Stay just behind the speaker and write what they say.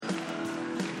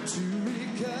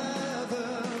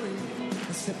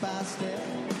step by step,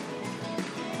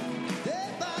 day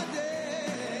by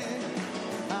day,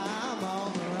 I'm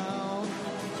on the road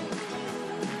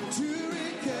to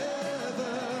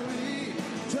recovery,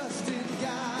 trusting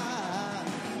God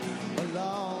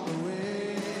along the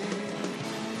way,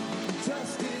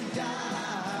 trusting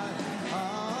God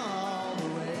all the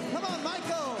way. Come on,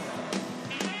 Michael!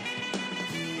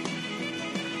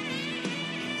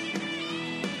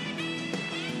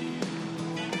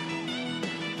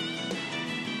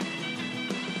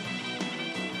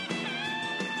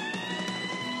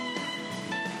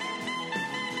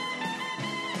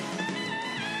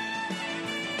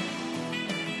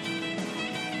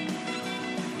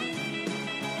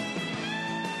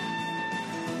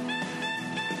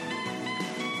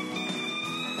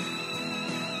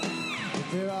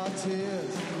 There are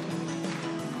tears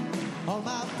on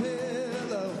my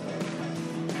pillow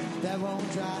that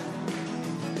won't dry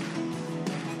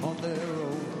on the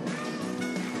road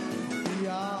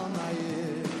beyond my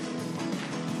ears.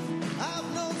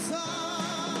 I've no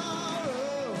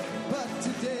sorrow, but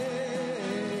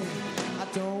today I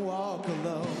don't walk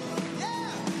alone.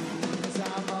 Yeah, 'cause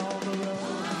I'm on the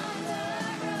road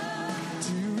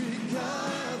to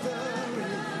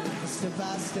recovery, step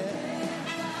by step.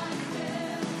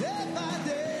 Day by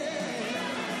day,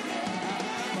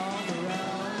 I'm on the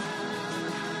road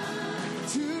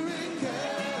to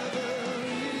recovery,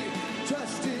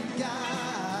 trusting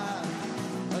God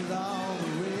along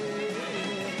the way,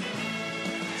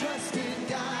 trusting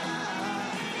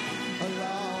God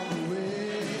along the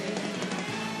way,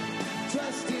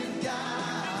 trusting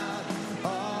God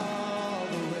all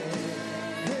the way.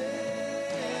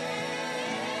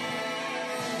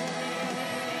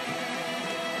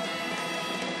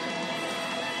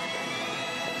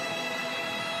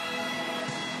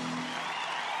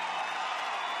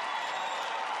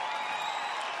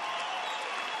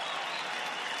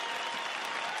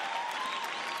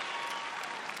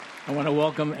 I want to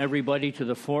welcome everybody to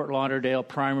the Fort Lauderdale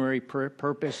Primary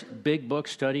Purpose Big Book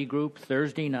Study Group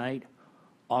Thursday night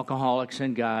Alcoholics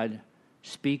and God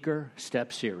Speaker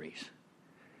Step Series.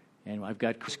 And I've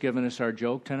got Chris giving us our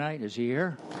joke tonight. Is he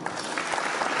here?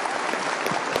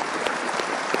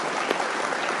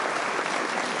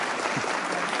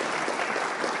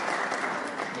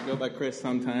 I go by Chris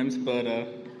sometimes, but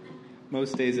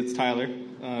most days it's Tyler.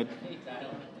 Hey,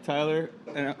 Tyler,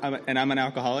 and I'm an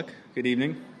alcoholic. Good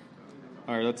evening.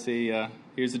 All right, let's see.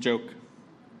 Here's a joke.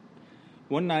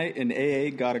 One night, an AA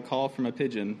got a call from a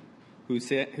pigeon who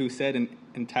said in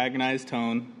antagonized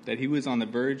tone that he was on the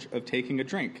verge of taking a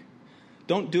drink.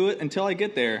 "Don't do it until I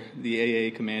get there," the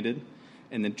AA commanded,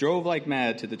 and then drove like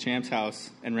mad to the champ's house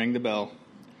and rang the bell.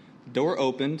 The door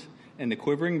opened, and the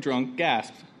quivering drunk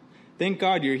gasped, "Thank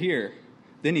God you're here."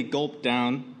 Then he gulped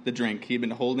down the drink he'd been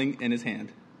holding in his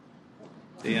hand.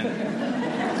 The end.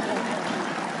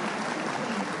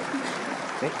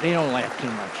 They don't laugh too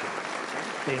much.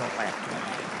 They don't laugh too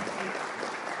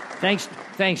much.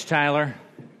 Thanks, Tyler.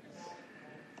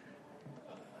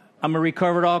 I'm a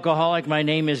recovered alcoholic. My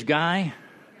name is Guy.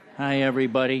 Hi,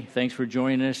 everybody. Thanks for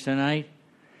joining us tonight.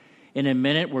 In a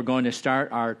minute, we're going to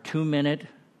start our two-minute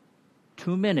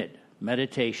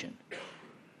meditation.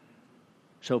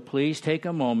 So please take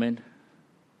a moment,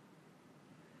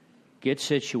 get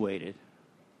situated,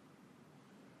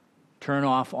 turn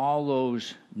off all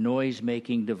those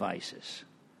noise-making devices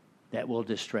that will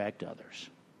distract others.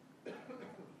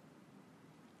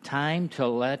 Time to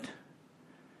let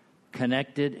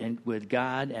connected with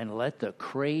God and let the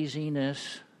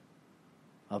craziness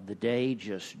of the day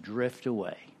just drift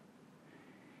away.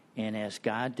 And ask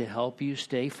God to help you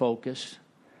stay focused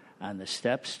on the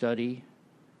step study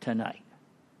tonight.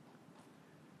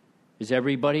 Is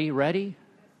everybody ready?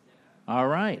 All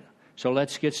right. So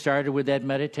let's get started with that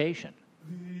meditation.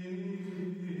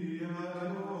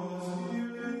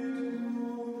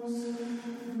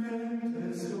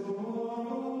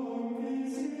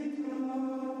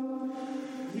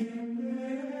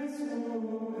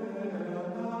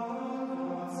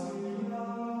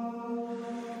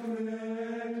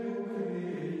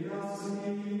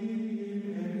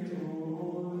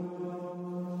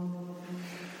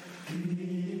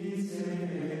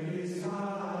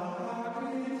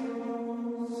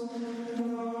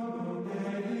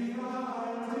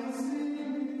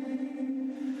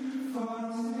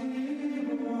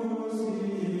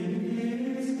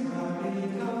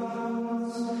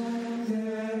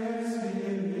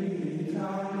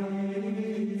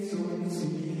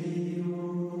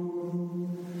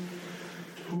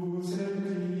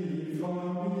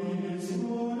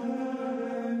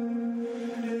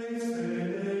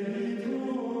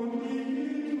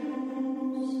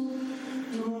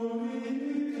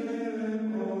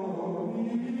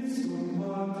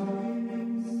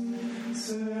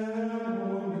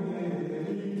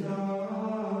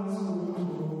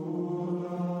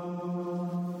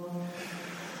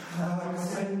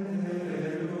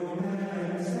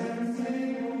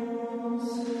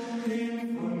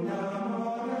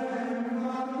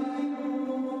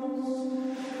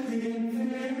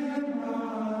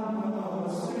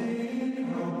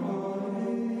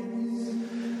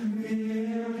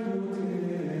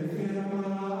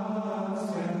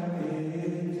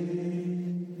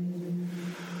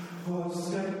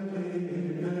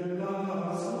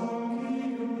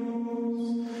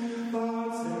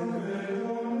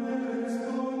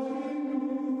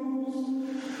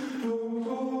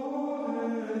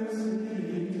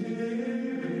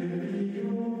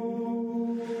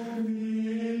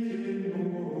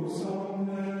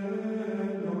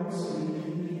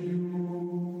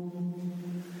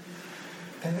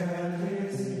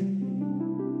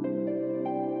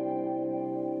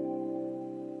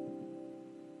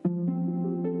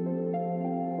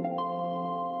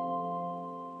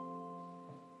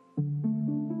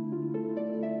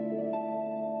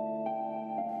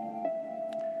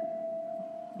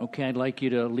 Okay, I'd like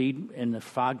you to lead in the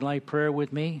fog light prayer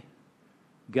with me.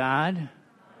 God,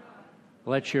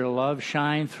 let your love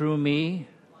shine through me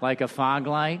like a fog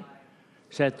light,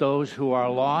 so that those who are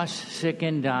lost, sick,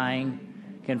 and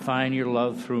dying can find your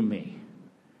love through me.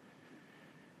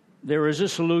 There is a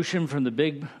solution from the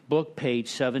big book, page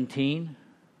 17.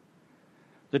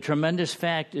 The tremendous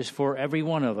fact is for every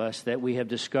one of us that we have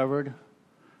discovered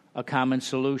a common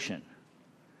solution.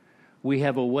 We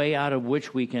have a way out of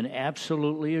which we can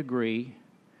absolutely agree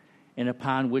and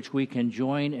upon which we can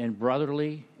join in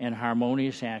brotherly and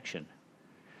harmonious action.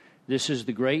 This is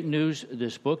the great news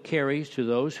this book carries to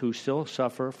those who still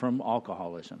suffer from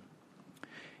alcoholism.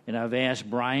 And I've asked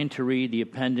Brian to read the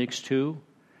appendix to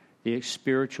the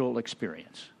spiritual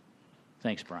experience.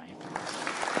 Thanks, Brian.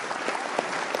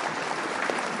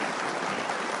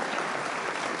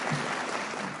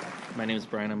 My name is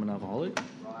Brian. I'm an alcoholic.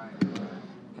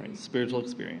 All right, spiritual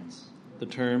experience. The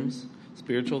terms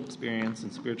spiritual experience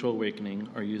and spiritual awakening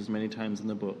are used many times in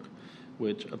the book,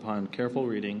 which, upon careful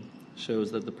reading,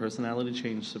 shows that the personality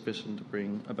change sufficient to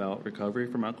bring about recovery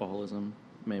from alcoholism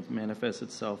may manifest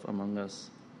itself among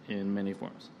us in many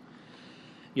forms.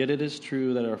 Yet it is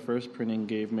true that our first printing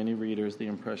gave many readers the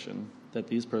impression that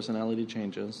these personality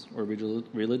changes, or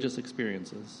religious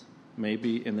experiences, may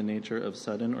be in the nature of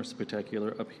sudden or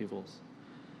spectacular upheavals.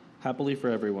 Happily for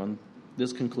everyone,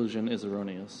 this conclusion is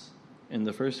erroneous. In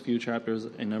the first few chapters,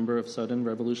 a number of sudden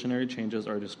revolutionary changes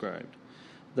are described.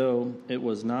 Though it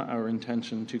was not our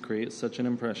intention to create such an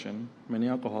impression, many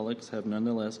alcoholics have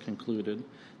nonetheless concluded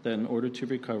that in order to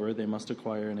recover, they must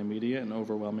acquire an immediate and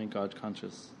overwhelming God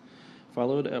consciousness,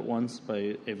 followed at once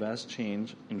by a vast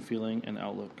change in feeling and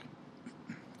outlook.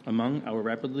 Among our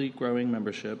rapidly growing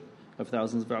membership of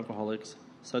thousands of alcoholics,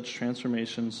 such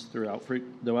transformations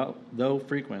though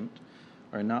frequent,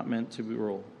 are not meant to be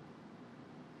rule.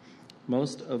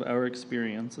 Most of our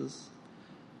experiences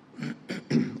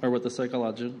are what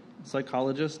the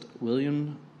psychologist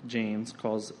William James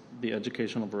calls the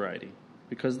educational variety.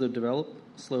 Because they develop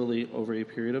slowly over a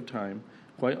period of time,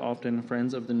 quite often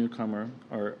friends of the newcomer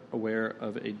are aware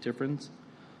of a difference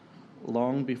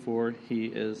long before he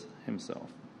is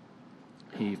himself.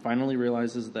 He finally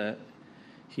realizes that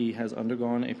he has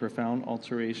undergone a profound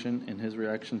alteration in his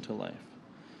reaction to life,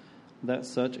 that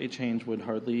such a change would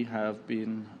hardly have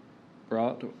been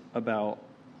brought about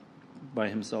by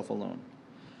himself alone.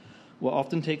 What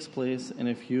often takes place in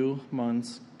a few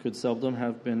months could seldom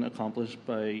have been accomplished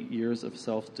by years of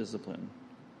self-discipline.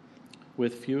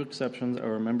 With few exceptions,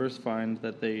 our members find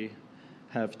that they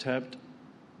have tapped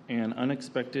an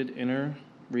unexpected inner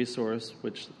resource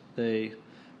which they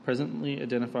presently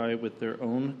identify with their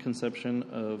own conception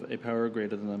of a power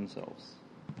greater than themselves.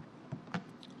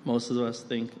 Most of us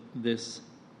think this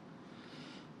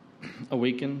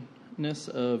awakeness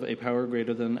of a power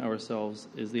greater than ourselves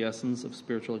is the essence of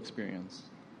spiritual experience.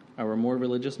 Our more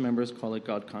religious members call it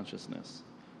God consciousness.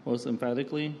 Most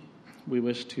emphatically, we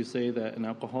wish to say that an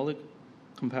alcoholic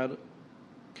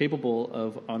capable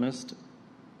of honest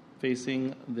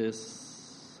facing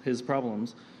his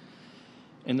problems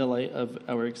in the light of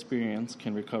our experience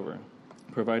can recover,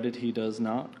 provided he does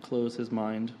not close his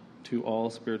mind to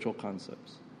all spiritual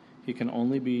concepts. He can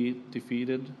only be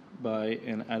defeated by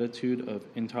an attitude of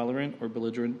intolerant or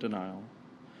belligerent denial.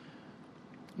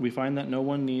 We find that no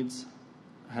one needs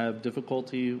have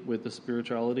difficulty with the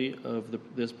spirituality of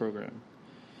this program.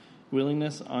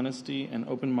 Willingness, honesty, and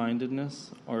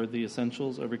open-mindedness are the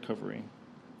essentials of recovery,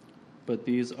 but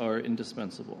these are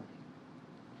indispensable.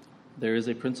 There is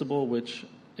a principle which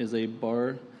is a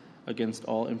bar against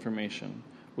all information,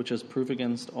 which is proof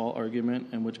against all argument,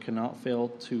 and which cannot fail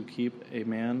to keep a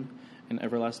man in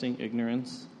everlasting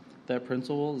ignorance. That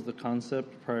principle is the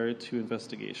concept prior to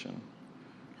investigation.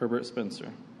 Herbert Spencer.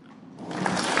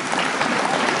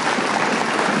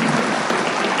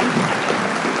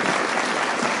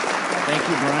 Thank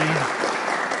you, Brian.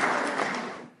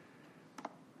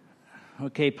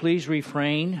 Okay, please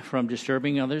refrain from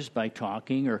disturbing others by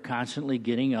talking or constantly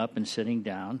getting up and sitting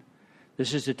down.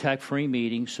 This is a tech-free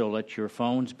meeting, so let your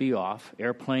phones be off,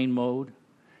 airplane mode,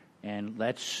 and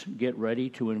let's get ready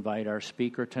to invite our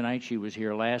speaker tonight. She was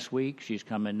here last week. She's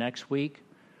coming next week.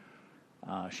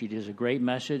 She does a great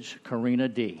message, Karina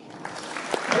D.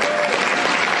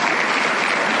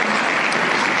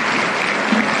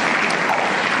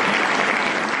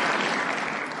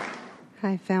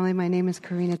 Hi, family. My name is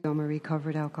Karina. I'm a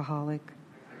recovered alcoholic.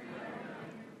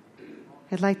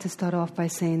 I'd like to start off by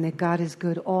saying that God is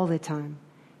good all the time,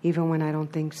 even when I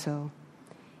don't think so.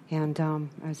 And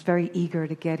I was very eager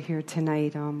to get here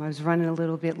tonight. I was running a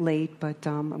little bit late, but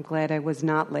I'm glad I was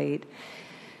not late.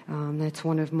 That's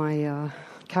one of my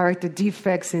character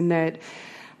defects, in that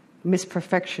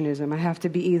misperfectionism. I have to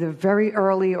be either very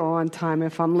early or on time.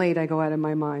 If I'm late, I go out of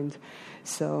my mind.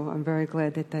 So I'm very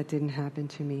glad that that didn't happen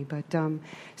to me. But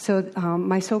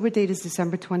my sober date is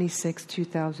December 26,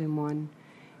 2001.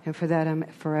 And for that, I'm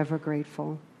forever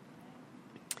grateful.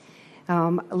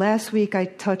 Last week, I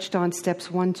touched on steps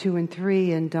 1, 2, and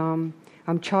 3, and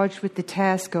I'm charged with the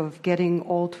task of getting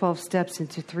all 12 steps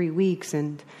into 3 weeks,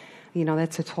 and,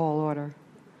 that's a tall order.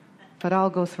 But I'll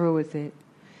go through with it.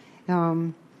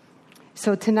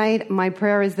 So tonight, my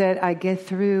prayer is that I get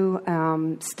through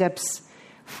steps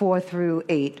 4 through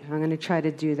 8. I'm going to try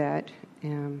to do that.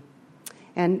 And,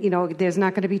 there's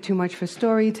not going to be too much for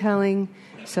storytelling,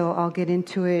 so I'll get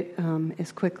into it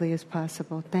as quickly as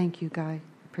possible. Thank you, Guy.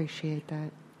 Appreciate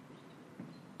that.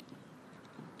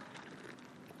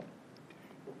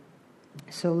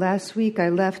 So last week I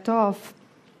left off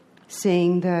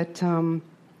saying that in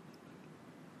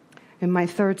my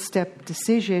third step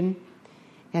decision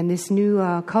and this new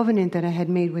covenant that I had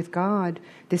made with God,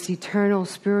 this eternal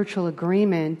spiritual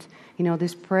agreement,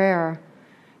 this prayer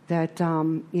that,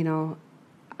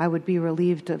 I would be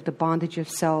relieved of the bondage of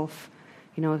self,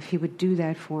 if He would do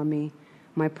that for me.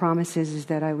 My promise is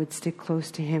that I would stick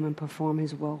close to Him and perform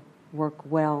His work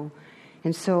well.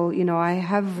 And so, I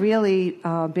have really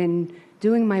been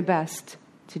doing my best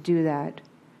to do that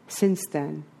since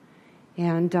then.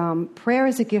 And prayer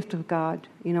is a gift of God.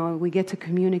 We get to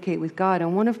communicate with God.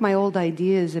 And one of my old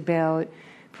ideas about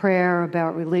prayer,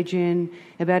 about religion,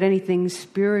 about anything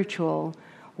spiritual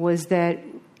was that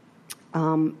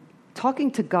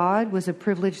talking to God was a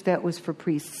privilege that was for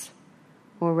priests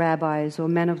or rabbis or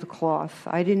men of the cloth.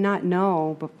 I did not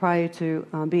know, but prior to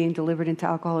being delivered into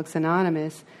Alcoholics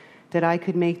Anonymous, that I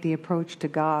could make the approach to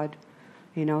God.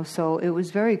 So it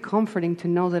was very comforting to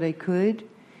know that I could,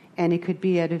 and it could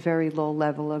be at a very low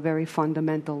level, a very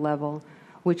fundamental level,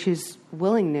 which is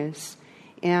willingness.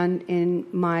 And in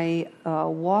my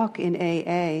walk in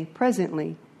AA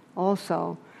presently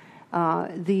also,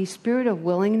 the spirit of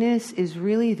willingness is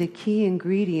really the key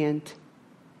ingredient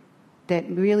that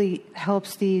really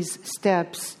helps these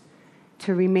steps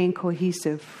to remain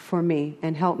cohesive for me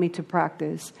and help me to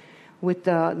practice. With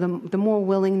the more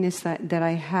willingness that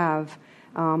I have,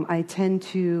 I tend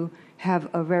to have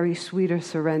a very sweeter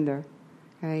surrender,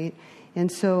 right?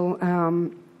 And so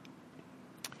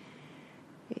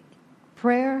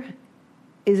prayer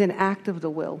is an act of the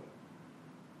will.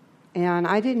 And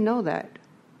I didn't know that.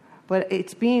 But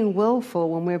it's being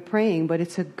willful when we're praying, but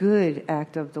it's a good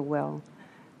act of the will.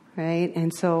 Right?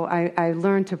 And so I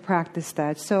learned to practice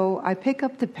that. So I pick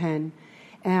up the pen,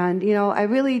 and, I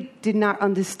really did not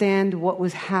understand what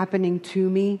was happening to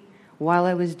me while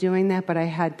I was doing that, but I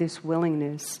had this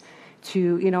willingness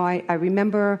to, I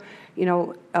remember,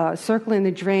 circling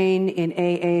the drain in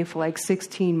AA for like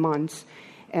 16 months.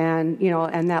 And,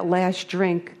 and that last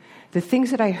drink, the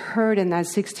things that I heard in that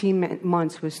 16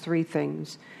 months was 3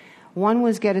 things. One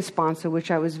was get a sponsor, which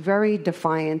I was very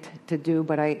defiant to do,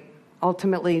 but I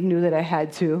ultimately knew that I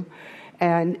had to.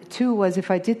 And 2 was if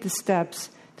I did the steps,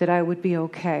 that I would be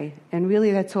okay. And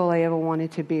really that's all I ever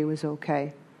wanted to be, was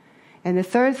okay. And the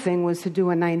 3rd thing was to do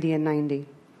a 90 and 90.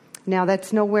 Now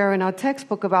that's nowhere in our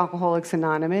textbook of Alcoholics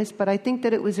Anonymous, but I think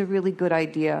that it was a really good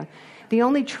idea. The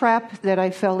only trap that I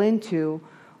fell into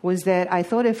was that I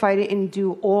thought if I didn't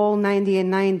do all 90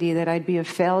 and 90 that I'd be a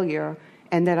failure,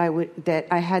 and that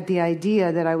I had the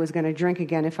idea that I was going to drink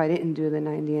again if I didn't do the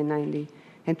 90 and 90.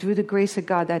 And through the grace of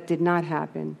God, that did not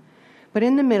happen. But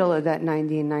in the middle of that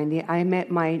 90 and 90, I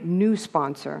met my new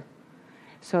sponsor.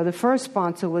 So the first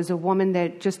sponsor was a woman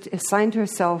that just assigned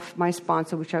herself my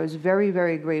sponsor, which I was very,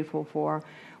 very grateful for.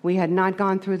 We had not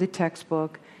gone through the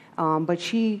textbook, but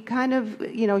she kind of,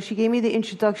 she gave me the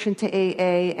introduction to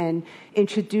AA and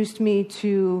introduced me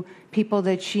to people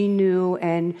that she knew,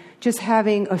 and just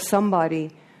having a somebody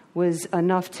was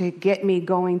enough to get me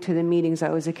going to the meetings. I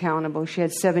was accountable. She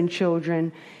had 7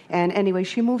 children. And anyway,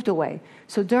 she moved away.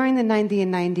 So during the 90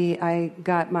 and 90, I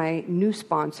got my new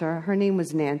sponsor. Her name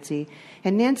was Nancy.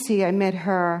 And Nancy, I met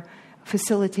her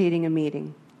facilitating a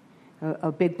meeting,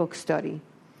 a big book study.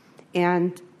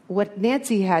 And what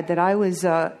Nancy had that I was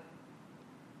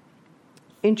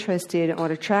interested or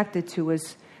attracted to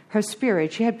was her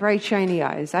spirit. She had bright, shiny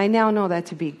eyes. I now know that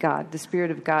to be God, the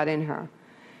Spirit of God in her.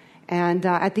 And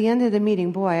at the end of the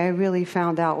meeting, boy, I really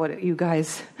found out what you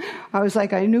guys, I was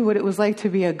like, I knew what it was like to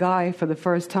be a guy for the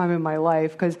first time in my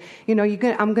life. Because,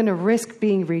 I'm going to risk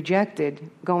being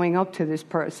rejected going up to this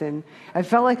person. I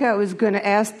felt like I was going to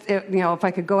ask, if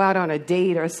I could go out on a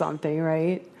date or something,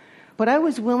 right? But I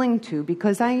was willing to,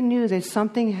 because I knew that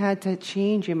something had to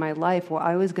change in my life or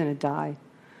I was going to die.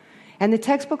 And the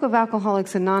textbook of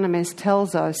Alcoholics Anonymous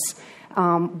tells us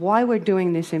why we're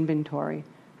doing this inventory,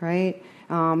 right?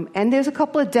 And there's a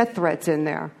couple of death threats in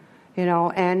there,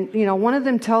 and, one of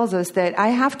them tells us that I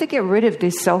have to get rid of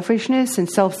this selfishness and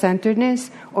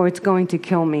self-centeredness or it's going to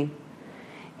kill me.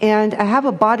 And I have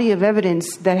a body of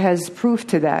evidence that has proof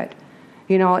to that.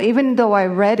 Even though I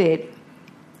read it,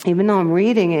 even though I'm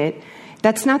reading it,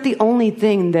 that's not the only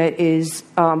thing that is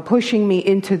pushing me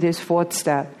into this fourth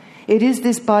step. It is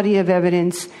this body of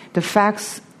evidence. The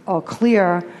facts are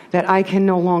clear that I can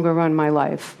no longer run my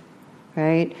life,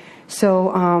 right?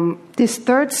 So this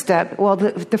third step, well,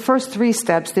 the first three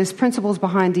steps, there's principles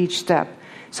behind each step.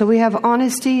 So we have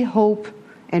honesty, hope,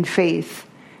 and faith.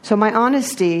 So my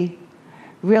honesty,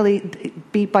 really,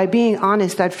 by being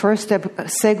honest, that first step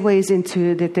segues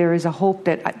into that there is a hope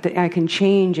that I can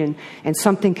change and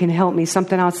something can help me,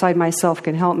 something outside myself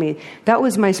can help me. That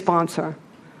was my sponsor.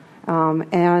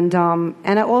 And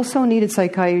I also needed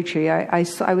psychiatry. I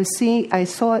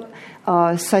sought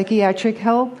psychiatric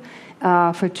help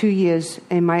for 2 years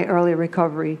in my early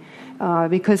recovery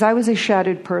because I was a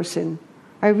shattered person.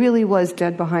 I really was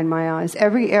dead behind my eyes.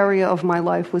 Every area of my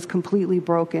life was completely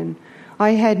broken.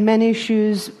 I had men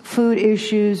issues, food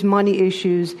issues, money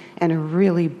issues, and a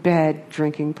really bad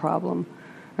drinking problem,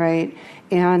 right?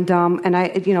 And I,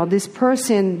 this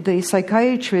person, the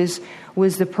psychiatrist,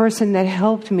 was the person that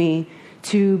helped me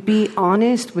to be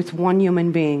honest with one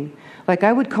human being. Like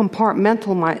I would I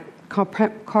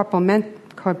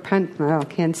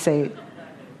can't say it.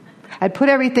 I'd put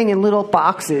everything in little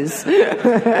boxes, right?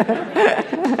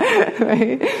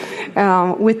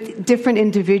 With different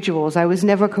individuals. I was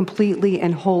never completely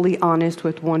and wholly honest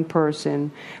with one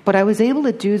person. But I was able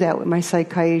to do that with my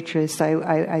psychiatrist.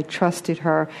 I trusted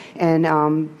her. And,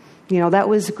 that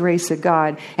was the grace of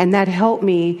God. And that helped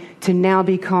me to now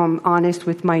become honest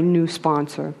with my new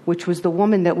sponsor, which was the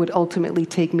woman that would ultimately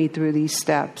take me through these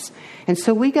steps. And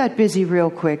so we got busy real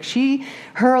quick.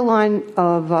 Her line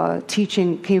of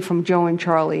teaching came from Joe and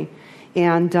Charlie.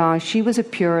 And she was a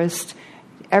purist.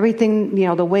 Everything,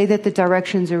 the way that the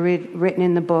directions are written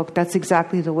in the book, that's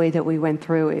exactly the way that we went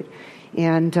through it.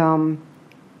 And,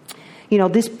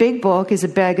 this big book is a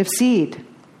bag of seed.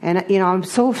 And, I'm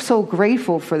so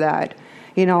grateful for that.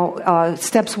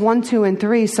 Steps 1, 2, and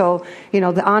 3. So,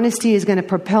 the honesty is going to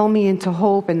propel me into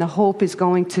hope, and the hope is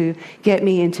going to get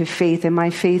me into faith, and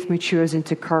my faith matures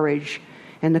into courage,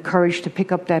 and the courage to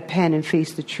pick up that pen and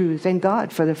face the truth. And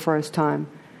God, for the first time,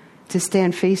 to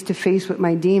stand face to face with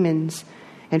my demons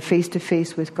and face to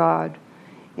face with God,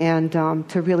 and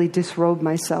to really disrobe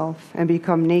myself and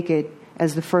become naked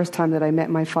as the first time that I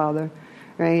met my Father,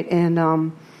 right? And,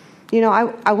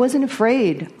 I wasn't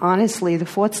afraid, honestly. The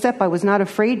fourth step, I was not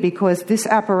afraid because this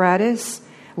apparatus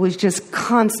was just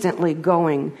constantly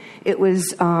going. It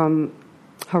was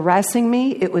harassing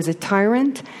me. It was a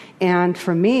tyrant. And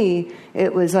for me,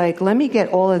 it was like, let me get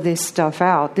all of this stuff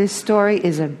out. This story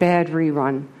is a bad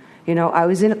rerun. I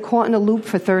was caught in a loop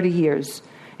for 30 years.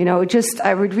 I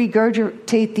would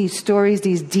regurgitate these stories,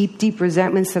 these deep, deep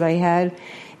resentments that I had.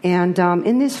 And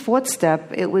in this fourth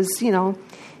step, it was,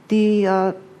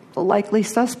 the likely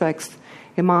suspects.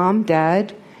 Your mom,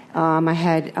 dad, I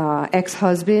had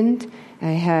ex-husband,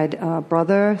 I had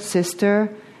brother,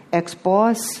 sister,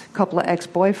 ex-boss, a couple of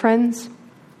ex-boyfriends.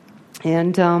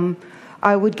 And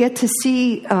I would get to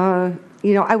see, I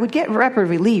would get rapid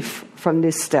relief from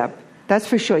this step. That's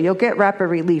for sure. You'll get rapid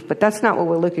relief, but that's not what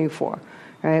we're looking for,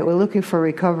 right? We're looking for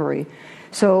recovery.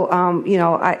 So,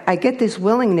 I get this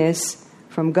willingness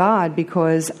from God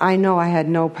because I know I had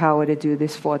no power to do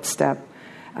this fourth step.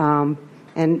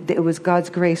 And it was God's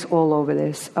grace all over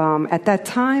this. At that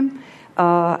time,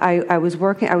 I was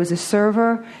working, I was a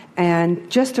server, and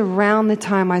just around the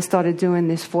time I started doing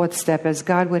this fourth step, as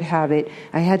God would have it,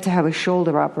 I had to have a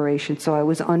shoulder operation, so I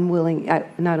was I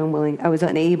was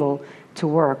unable to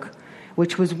work,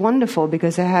 which was wonderful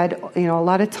because I had, a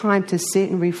lot of time to sit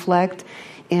and reflect.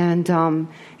 And,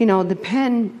 the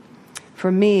pen,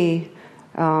 for me,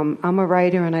 I'm a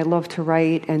writer and I love to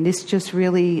write, and this just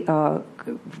really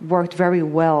worked very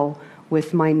well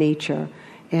with my nature.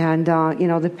 And,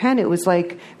 the pen, it was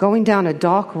like going down a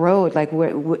dark road, like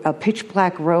a pitch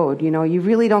black road. You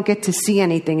really don't get to see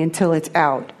anything until it's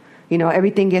out.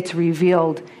 Everything gets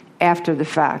revealed after the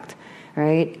fact,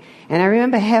 right? And I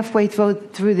remember halfway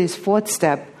through this fourth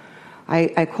step,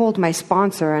 I called my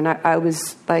sponsor and I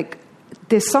was like,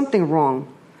 there's something wrong.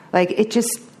 Like,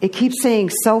 it keeps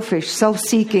saying selfish,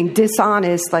 self-seeking,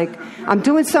 dishonest, like, I'm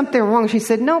doing something wrong. She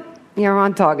said, nope, you're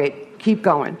on target. Keep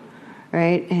going,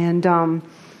 right? And,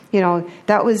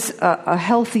 that was a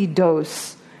healthy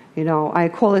dose, I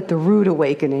call it the rude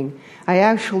awakening. I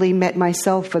actually met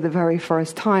myself for the very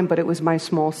first time, but it was my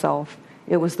small self.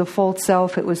 It was the false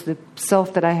self. It was the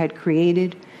self that I had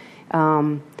created.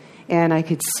 And I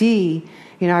could see,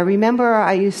 I remember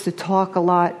I used to talk a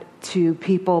lot to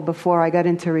people before I got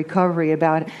into recovery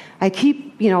about, I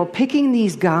keep, picking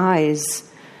these guys,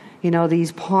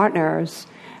 these partners,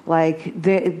 like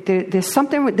there's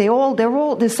something,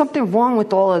 there's something wrong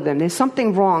with all of them. There's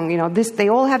something wrong, they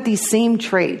all have these same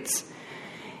traits.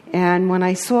 And when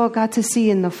I got to see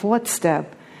in the fourth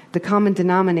step, the common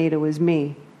denominator was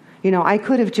me. I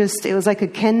could have it was like a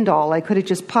Ken doll. I could have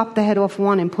just popped the head off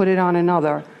one and put it on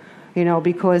another,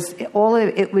 because it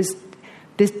was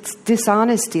this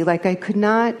dishonesty. Like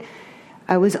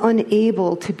I was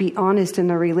unable to be honest in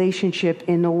the relationship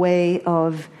in the way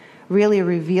of really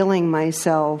revealing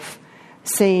myself,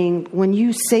 saying, when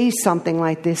you say something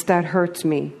like this, that hurts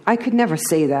me. I could never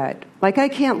say that. Like, I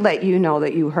can't let you know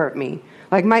that you hurt me.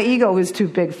 Like, my ego is too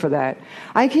big for that.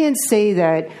 I can't say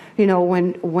that,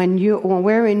 when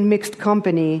we're in mixed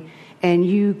company and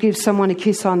you give someone a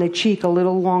kiss on the cheek a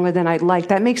little longer than I'd like,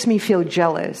 that makes me feel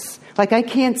jealous. Like, I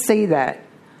can't say that.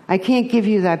 I can't give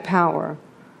you that power,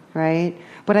 right?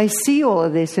 But I see all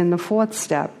of this in the fourth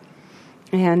step.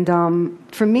 And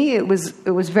for me, it was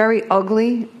very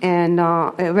ugly and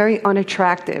very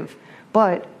unattractive,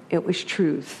 but it was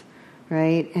truth,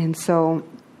 right? And so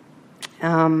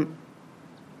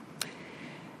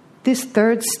this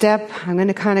third step, I'm going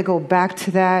to kind of go back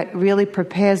to that, really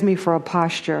prepares me for a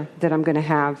posture that I'm going to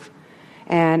have.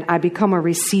 And I become a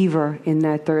receiver in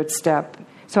that third step.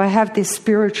 So I have this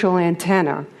spiritual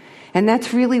antenna. And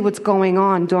that's really what's going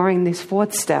on during this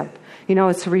fourth step.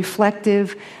 It's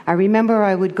reflective. I remember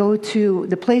I would go to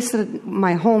the place,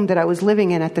 my home that I was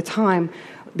living in at the time.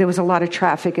 There was a lot of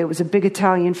traffic. It was a big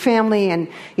Italian family. And,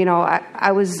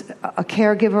 I was a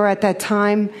caregiver at that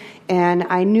time. And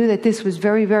I knew that this was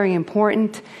very, very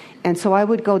important. And so I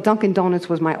would go, Dunkin' Donuts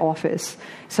was my office.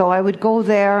 So I would go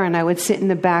there and I would sit in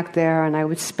the back there and I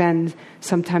would spend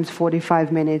sometimes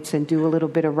 45 minutes and do a little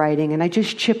bit of writing. And I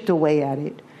just chipped away at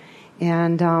it.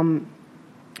 And,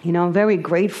 I'm very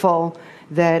grateful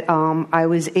that I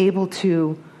was able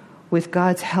to, with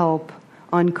God's help,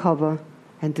 uncover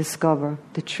and discover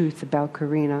the truth about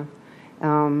Karina.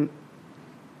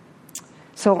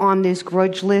 So on this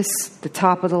grudge list, the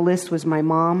top of the list was my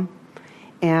mom.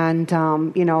 And,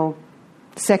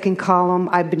 second column,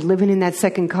 I've been living in that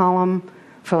second column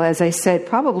for, as I said,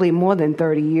 probably more than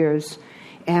 30 years.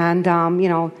 And,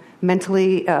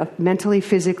 mentally,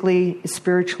 physically,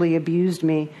 spiritually abused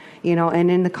me. And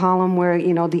in the column where,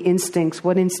 the instincts,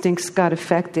 what instincts got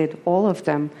affected, all of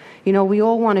them. We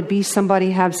all want to be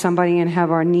somebody, have somebody, and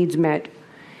have our needs met.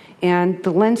 And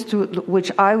the lens through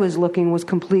which I was looking was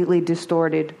completely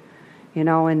distorted,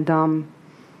 and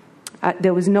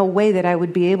there was no way that I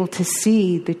would be able to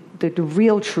see the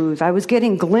real truth. I was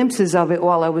getting glimpses of it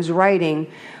while I was writing,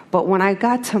 but when I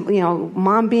got to,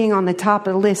 Mom being on the top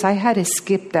of the list, I had to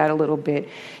skip that a little bit.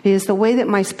 It is the way that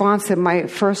my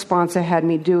first sponsor had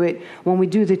me do it when we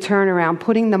do the turnaround,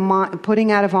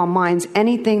 putting out of our minds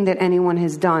anything that anyone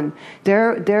has done.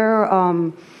 Their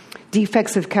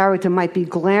defects of character might be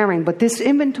glaring, but this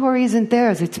inventory isn't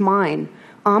theirs, it's mine.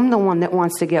 I'm the one that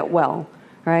wants to get well,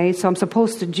 right? So I'm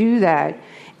supposed to do that.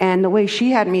 And the way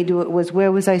she had me do it was,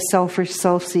 where was I selfish,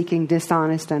 self-seeking,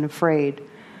 dishonest, and afraid?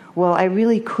 Well, I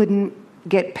really couldn't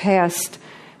get past,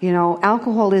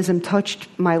 alcoholism touched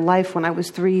my life when I was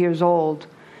 3 years old.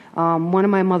 One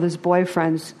of my mother's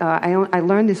boyfriends, I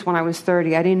learned this when I was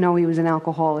 30. I didn't know he was an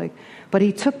alcoholic. But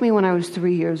he took me when I was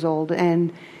 3 years old,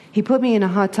 and he put me in a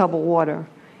hot tub of water,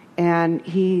 and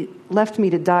he left me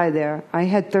to die there. I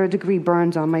had third-degree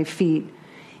burns on my feet,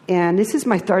 and this is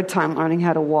my third time learning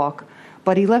how to walk.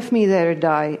 But he left me there to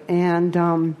die,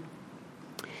 and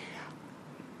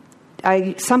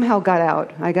I somehow got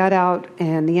out. I got out,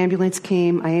 and the ambulance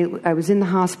came. I was in the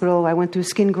hospital. I went through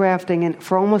skin grafting, and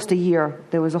for almost a year,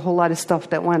 there was a whole lot of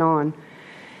stuff that went on.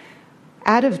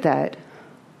 Out of that,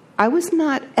 I was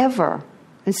not ever,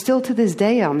 and still to this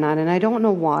day I'm not, and I don't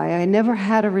know why, I never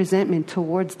had a resentment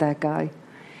towards that guy.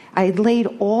 I laid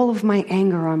all of my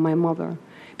anger on my mother,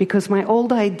 because my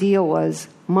old idea was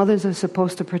mothers are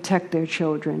supposed to protect their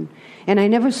children. And I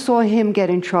never saw him get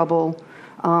in trouble.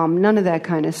 None of that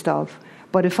kind of stuff.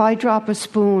 But if I drop a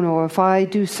spoon or if I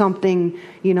do something,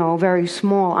 very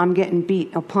small, I'm getting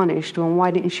beat or punished. Well,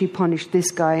 why didn't she punish this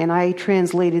guy? And I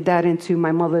translated that into,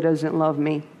 my mother doesn't love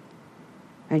me,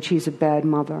 and she's a bad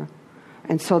mother.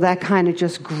 And so that kind of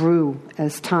just grew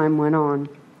as time went on.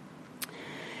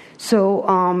 So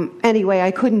anyway, I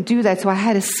couldn't do that, so I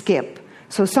had to skip.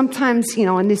 So sometimes,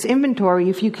 in this inventory,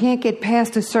 if you can't get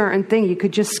past a certain thing, you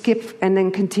could just skip and then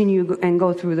continue and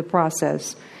go through the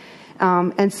process.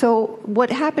 And so what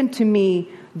happened to me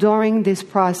during this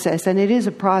process, and it is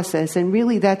a process, and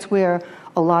really that's where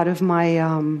a lot of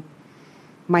my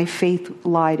faith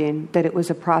lied in, that it was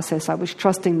a process. I was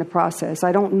trusting the process.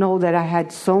 I don't know that I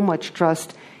had so much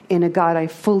trust in a God I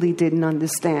fully didn't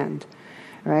understand.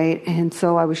 Right? And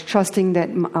so I was trusting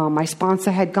that my sponsor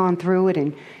had gone through it,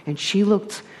 and she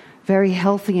looked very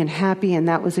healthy and happy, and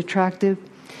that was attractive.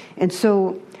 And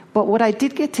so, but what I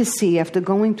did get to see after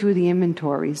going through the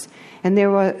inventories, and there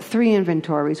were 3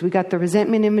 inventories. We got the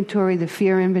resentment inventory, the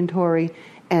fear inventory,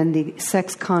 and the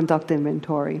sex conduct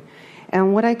inventory.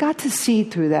 And what I got to see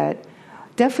through that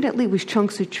definitely was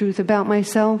chunks of truth about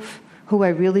myself, who I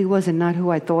really was and not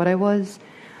who I thought I was.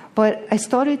 But I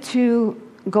started to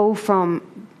go from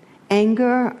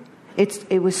anger.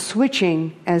 It was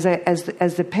switching as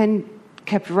the pen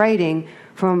kept writing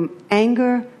from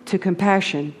anger to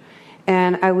compassion,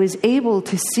 and I was able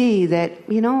to see that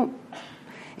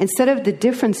instead of the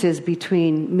differences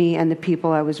between me and the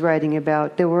people I was writing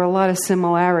about, there were a lot of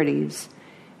similarities,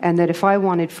 and that if I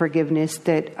wanted forgiveness,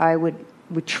 that I would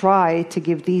try to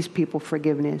give these people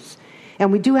forgiveness.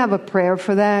 And we do have a prayer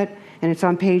for that, and it's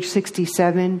on page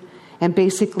 67. And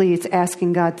basically, it's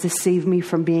asking God to save me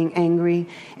from being angry.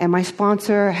 And my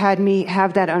sponsor had me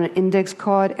have that on an index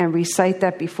card and recite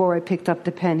that before I picked up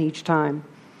the pen each time.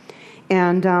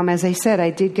 And as I said, I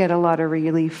did get a lot of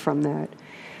relief from that.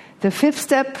 The 5th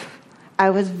step, I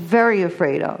was very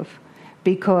afraid of,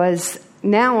 because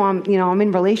now I'm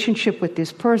in relationship with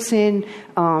this person.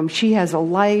 She has a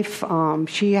life.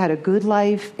 She had a good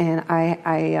life, and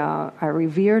I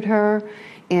revered her,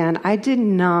 and I did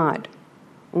not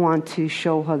want to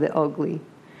show her the ugly.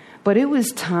 But it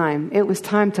was time. It was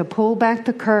time to pull back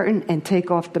the curtain and take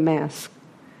off the mask,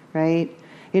 right?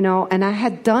 And I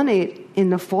had done it in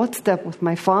the 4th step with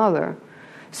my father.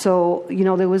 So,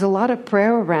 there was a lot of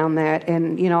prayer around that.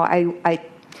 And,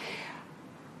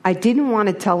 I didn't want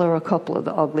to tell her a couple of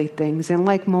the ugly things. And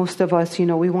like most of us,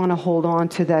 we want to hold on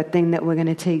to that thing that we're going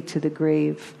to take to the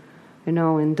grave,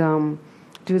 and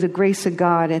through the grace of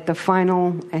God, at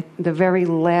the very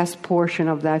last portion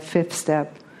of that 5th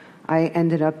step, I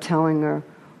ended up telling her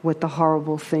what the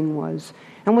horrible thing was.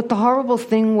 And what the horrible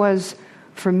thing was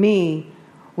for me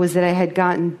was that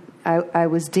I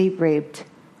was date raped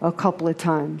a couple of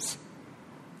times.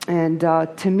 And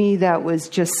to me, that was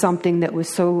just something that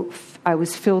was I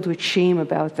was filled with shame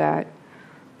about that.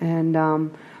 And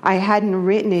I hadn't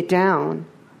written it down,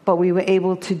 but we were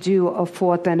able to do a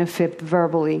 4th and a 5th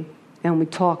verbally. And we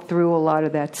talked through a lot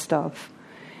of that stuff.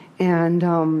 And,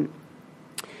 the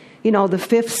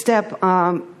 5th step,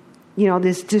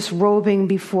 this disrobing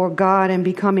before God and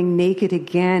becoming naked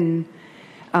again,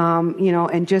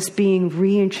 and just being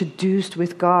reintroduced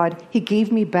with God. He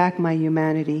gave me back my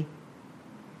humanity.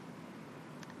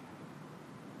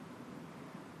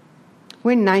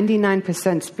 We're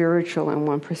 99% spiritual and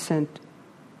 1%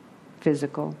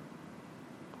 physical.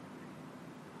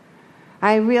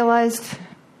 I realized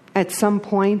at some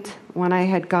point when I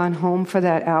had gone home for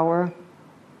that hour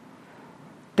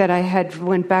that I had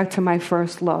went back to my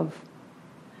first love,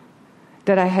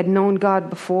 that I had known God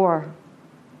before,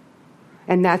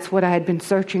 and that's what I had been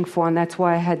searching for, and that's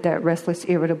why I had that restless,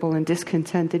 irritable, and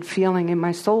discontented feeling in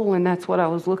my soul, and that's what I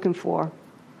was looking for.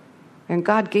 And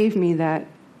God gave me that.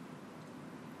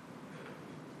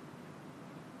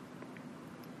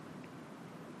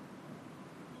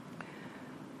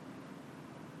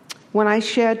 When I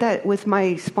shared that with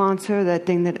my sponsor, that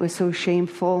thing that was so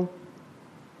shameful,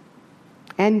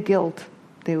 and guilt,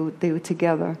 they were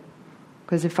together.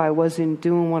 Because if I wasn't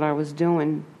doing what I was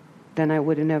doing, then I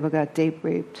would have never got date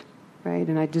raped, right?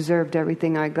 And I deserved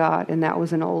everything I got, and that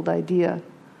was an old idea,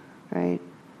 right?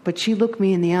 But she looked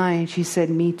me in the eye and she said,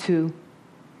 "Me too."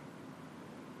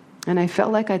 And I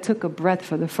felt like I took a breath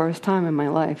for the first time in my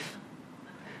life.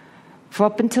 For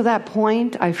up until that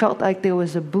point, I felt like there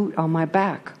was a boot on my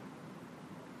back.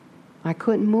 I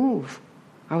couldn't move.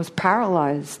 I was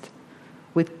paralyzed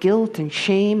with guilt and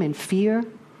shame and fear.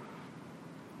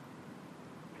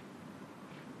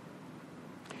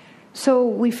 So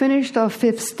we finished our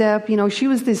 5th step. She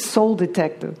was this soul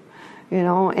detective,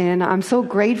 and I'm so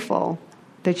grateful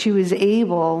that she was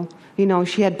able,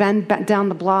 she had been down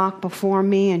the block before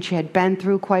me, and she had been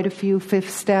through quite a few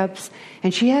 5th steps,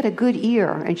 and she had a good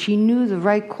ear, and she knew the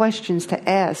right questions to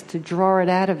ask to draw it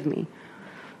out of me.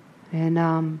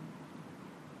 And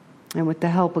with the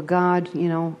help of God,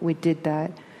 we did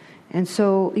that. And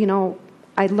so,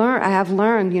 I have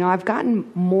learned, I've gotten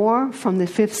more from the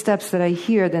 5th steps that I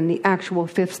hear than the actual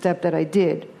 5th step that I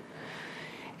did.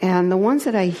 And the ones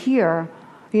that I hear,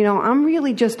 I'm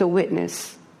really just a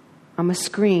witness. I'm a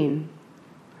screen.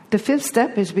 The fifth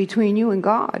step is between you and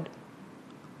God,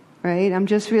 right? I'm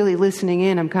just really listening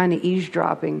in. I'm kind of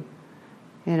eavesdropping,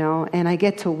 and I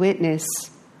get to witness,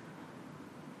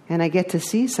 and I get to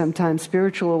see sometimes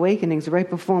spiritual awakenings right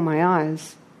before my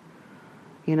eyes,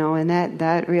 and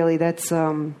that really, that's,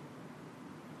 can't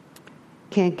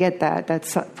get that.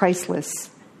 That's priceless.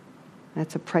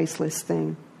 That's a priceless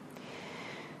thing.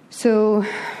 So,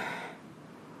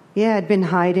 yeah, I'd been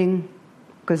hiding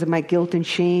because of my guilt and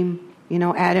shame.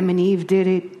 Adam and Eve did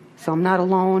it, so I'm not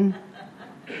alone,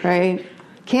 right?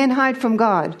 Can't hide from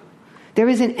God. There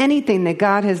isn't anything that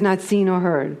God has not seen or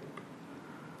heard.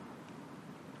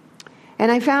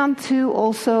 And I found, too,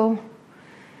 also,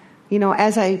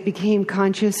 as I became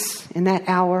conscious in that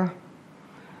hour,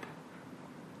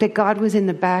 that God was in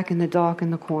the back, in the dark,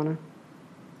 in the corner.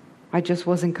 I just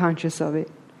wasn't conscious of it.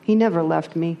 He never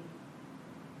left me.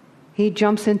 He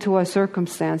jumps into our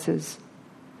circumstances.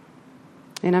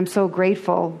 And I'm so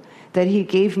grateful that He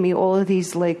gave me all of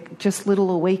these, just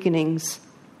little awakenings.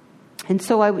 And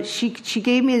so she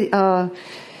gave me the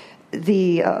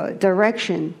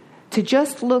direction to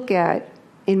just look at,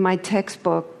 in my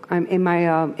textbook, in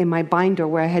my binder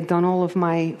where I had done all of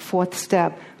my fourth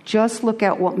step, just look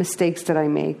at what mistakes did I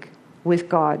make with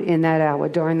God in that hour,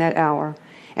 during that hour.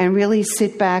 And really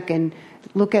sit back and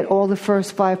look at all the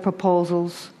first 5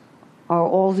 proposals. Are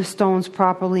all the stones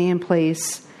properly in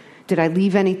place? Did I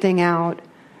leave anything out?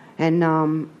 And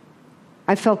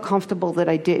I felt comfortable that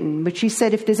I didn't. But she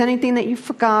said, if there's anything that you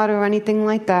forgot or anything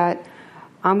like that,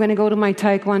 I'm going to go to my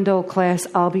Taekwondo class.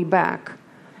 I'll be back.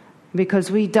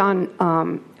 Because we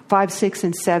done 5, 6,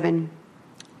 and 7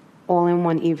 all in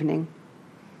one evening.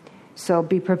 So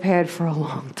be prepared for a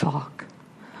long talk.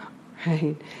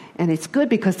 Right? And it's good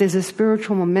because there's a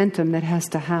spiritual momentum that has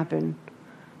to happen.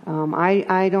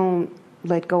 I don't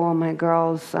let go of my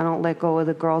girls. I don't let go of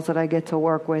the girls that I get to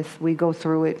work with. We go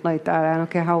through it like that. I don't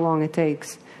care how long it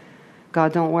takes.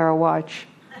 God don't wear a watch.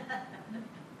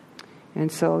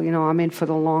 And so, I'm in for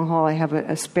the long haul. I have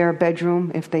a spare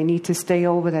bedroom. If they need to stay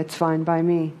over, that's fine by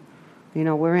me.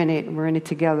 We're in it. We're in it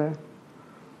together.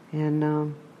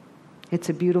 And it's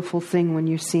a beautiful thing when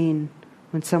you're seen,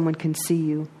 when someone can see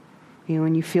you,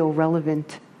 and you feel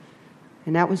relevant.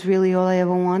 And that was really all I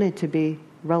ever wanted to be,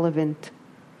 relevant.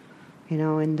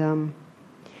 And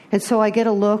so I get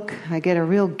a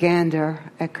real gander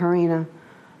at Karina,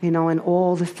 and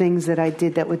all the things that I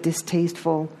did that were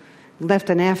distasteful. Left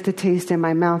an aftertaste in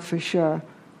my mouth for sure.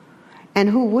 And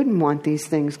who wouldn't want these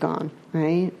things gone,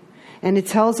 right? And it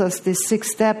tells us this 6th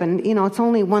step, and, it's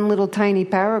only one little tiny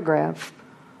paragraph,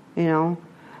 And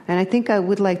I think I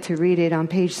would like to read it on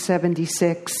page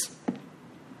 76.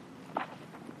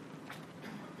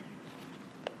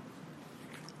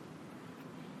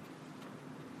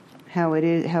 How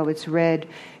it's read.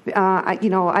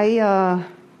 I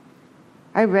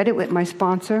read it with my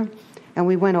sponsor, and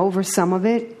we went over some of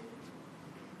it.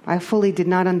 I fully did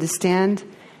not understand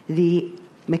the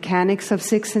mechanics of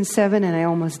 6 and 7, and I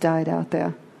almost died out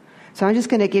there. So I'm just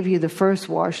going to give you the first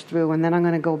wash through, and then I'm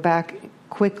going to go back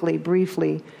quickly,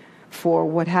 briefly, for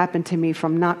what happened to me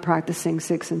from not practicing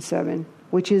 6 and 7,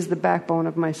 which is the backbone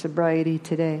of my sobriety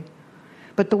today.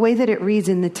 But the way that it reads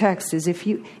in the text is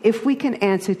if we can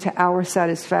answer to our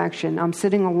satisfaction, I'm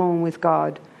sitting alone with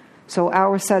God, so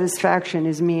our satisfaction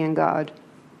is me and God.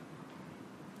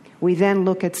 We then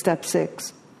look at step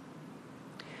 6.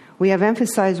 We have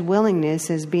emphasized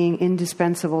willingness as being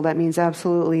indispensable. That means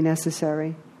absolutely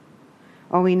necessary.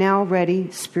 Are we now ready,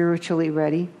 spiritually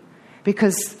ready?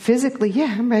 Because physically,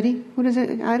 yeah, I'm ready. What is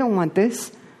it? I don't want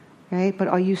this, right? But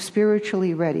are you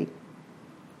spiritually ready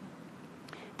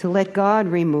to let God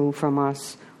remove from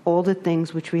us all the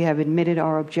things which we have admitted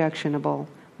are objectionable?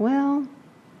 Well,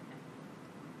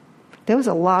 there was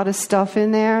a lot of stuff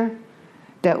in there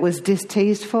that was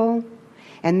distasteful.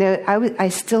 And I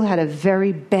still had a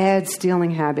very bad stealing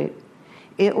habit.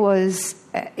 It was,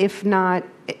 if not,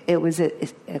 it was a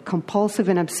compulsive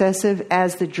and obsessive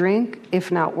as the drink,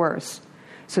 if not worse.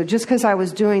 So just because I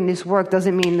was doing this work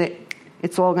doesn't mean that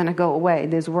it's all going to go away.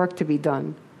 There's work to be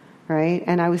done, right?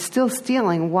 And I was still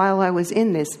stealing while I was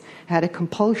in this. I had a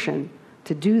compulsion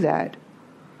to do that.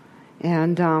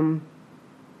 And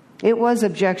it was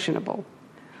objectionable.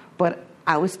 But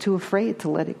I was too afraid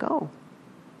to let it go.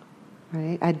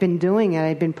 Right? I'd been doing it.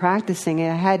 I'd been practicing it.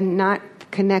 I had not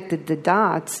connected the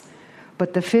dots.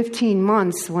 But the 15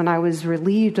 months when I was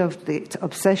relieved of the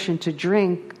obsession to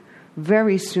drink,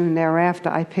 very soon thereafter,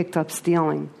 I picked up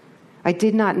stealing. I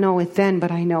did not know it then,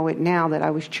 but I know it now that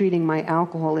I was treating my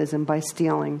alcoholism by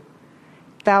stealing.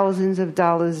 Thousands of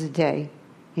dollars a day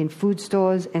in food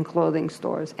stores and clothing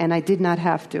stores, and I did not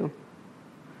have to.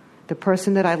 The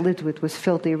person that I lived with was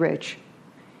filthy rich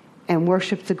and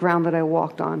worshiped the ground that I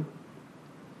walked on.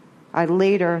 I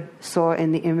later saw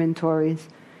in the inventories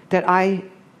that I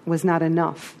was not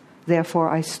enough. Therefore,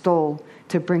 I stole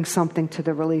to bring something to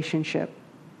the relationship.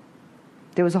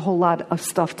 There was a whole lot of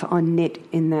stuff to unknit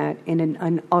in that,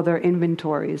 in other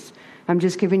inventories. I'm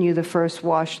just giving you the first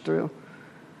wash through.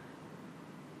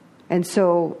 And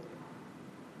so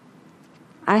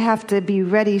I have to be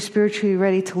ready, spiritually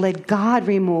ready, to let God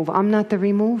remove. I'm not the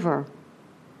remover.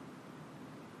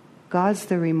 God's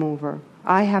the remover.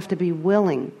 I have to be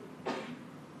willing.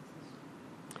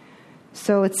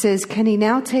 So it says, can he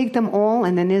now take them all?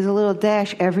 And then there's a little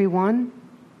dash, everyone.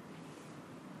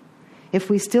 If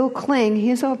we still cling,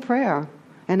 here's our prayer.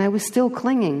 And I was still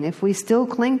clinging. If we still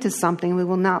cling to something we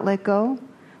will not let go,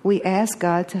 we ask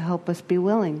God to help us be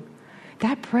willing.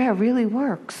 That prayer really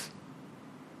works.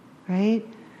 Right?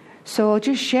 So I'll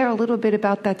just share a little bit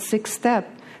about that 6th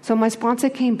step. So my sponsor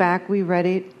came back, we read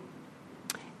it,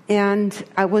 and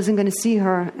I wasn't going to see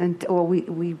her, or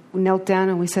we knelt down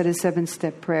and we said a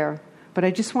 7-step prayer. But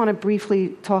I just want to briefly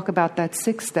talk about that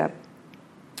 6th step.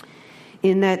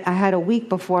 In that I had a week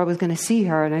before I was going to see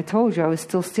her, and I told you I was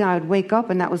still I would wake up,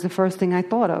 and that was the first thing I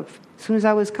thought of, as soon as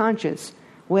I was conscious.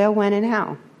 Where, when, and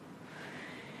how.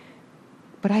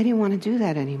 But I didn't want to do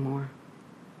that anymore.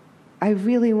 I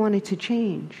really wanted to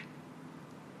change.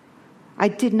 I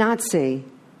did not say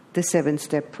the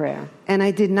 7-step prayer, and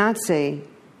I did not say,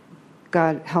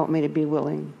 God, help me to be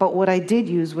willing. But what I did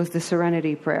use was the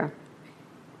serenity prayer.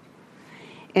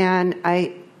 And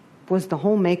I was the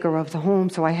homemaker of the home,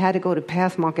 so I had to go to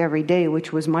Pathmark every day,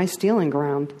 which was my stealing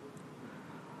ground.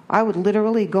 I would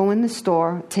literally go in the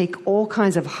store, take all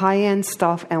kinds of high-end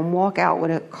stuff, and walk out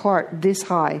with a cart this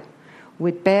high,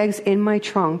 with bags in my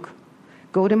trunk,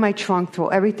 go to my trunk, throw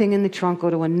everything in the trunk, go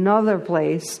to another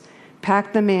place,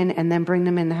 pack them in, and then bring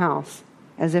them in the house,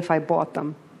 as if I bought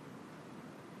them.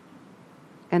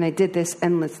 And I did this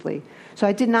endlessly. So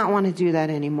I did not want to do that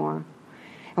anymore.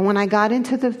 And when I got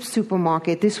into the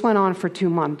supermarket, this went on for 2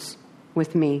 months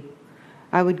with me.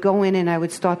 I would go in and I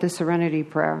would start the serenity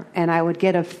prayer, and I would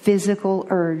get a physical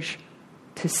urge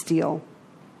to steal.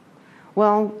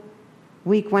 Well,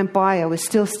 week went by, I was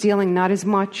still stealing, not as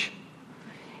much.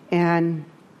 And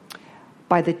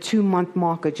by the 2-month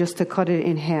marker, just to cut it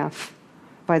in half,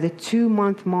 by the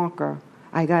 2-month marker,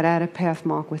 I got out of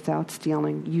Pathmark without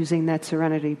stealing, using that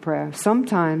serenity prayer.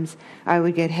 Sometimes I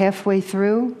would get halfway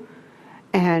through,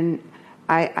 and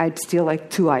I'd steal like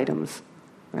 2 items,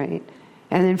 right?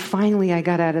 And then finally I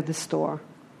got out of the store.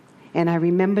 And I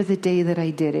remember the day that I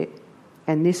did it.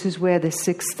 And this is where the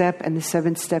 6th step and the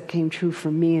 7th step came true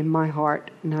for me in my heart,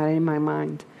 not in my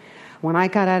mind. When I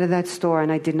got out of that store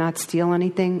and I did not steal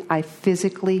anything, I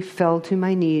physically fell to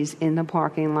my knees in the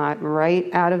parking lot, right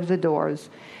out of the doors,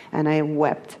 and I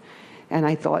wept. And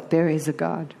I thought, there is a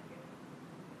God.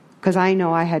 Because I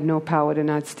know I had no power to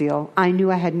not steal. I knew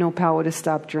I had no power to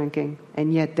stop drinking.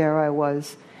 And yet there I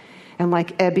was. And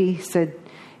like Ebby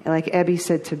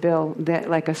said to Bill, that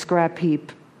like a scrap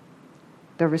heap,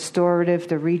 the restorative,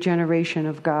 the regeneration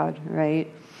of God,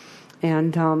 right?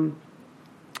 And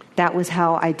that was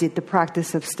how I did the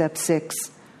practice of step 6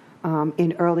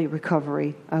 in early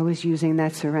recovery. I was using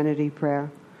that serenity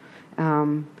prayer.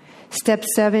 Step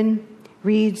 7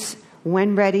 reads,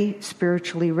 when ready,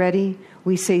 spiritually ready,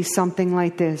 we say something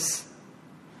like this.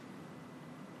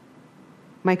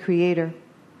 My Creator,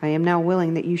 I am now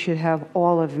willing that you should have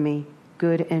all of me,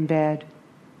 good and bad.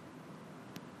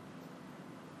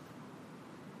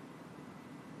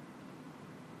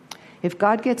 If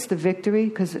God gets the victory,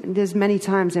 because there's many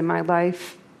times in my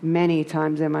life,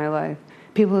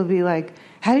 people will be like,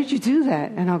 how did you do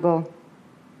that? And I'll go,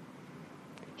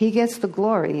 He gets the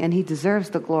glory, and He deserves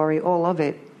the glory, all of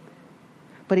it.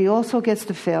 But He also gets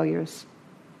the failures.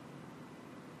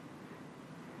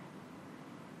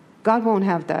 God won't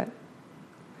have that.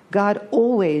 God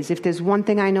always, if there's one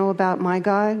thing I know about my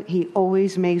God, He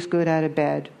always makes good out of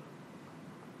bad.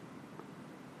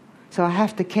 So I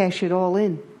have to cash it all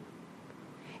in.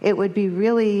 It would be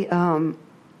really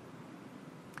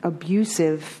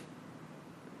abusive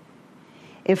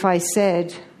if I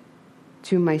said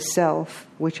to myself,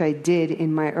 which I did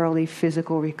in my early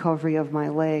physical recovery of my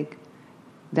leg,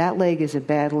 that leg is a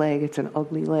bad leg, it's an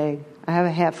ugly leg. I have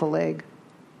a half a leg.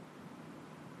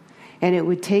 And it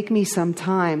would take me some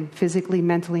time, physically,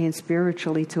 mentally, and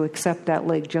spiritually, to accept that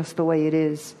leg just the way it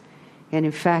is. And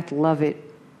in fact, love it.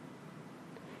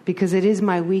 Because it is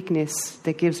my weakness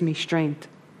that gives me strength.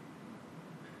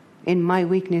 In my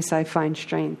weakness, I find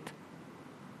strength.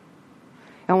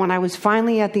 And when I was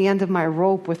finally at the end of my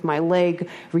rope with my leg,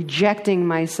 rejecting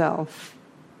myself,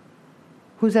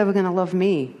 who's ever going to love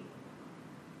me?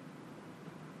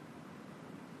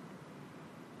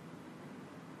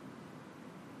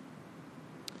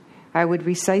 I would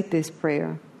recite this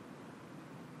prayer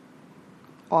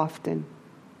often.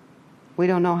 We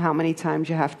don't know how many times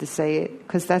you have to say it,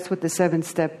 because that's what the 7th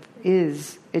step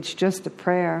is. It's just a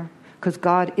prayer, because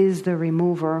God is the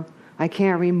remover. I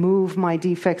can't remove my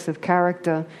defects of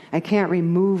character. I can't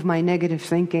remove my negative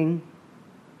thinking.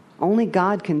 Only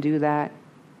God can do that.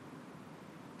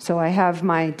 So I have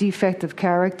my defect of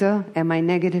character and my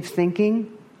negative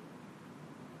thinking.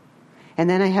 And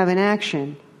then I have an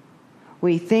action.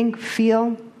 We think,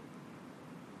 feel,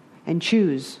 and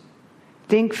choose.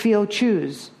 Think, feel,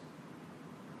 choose.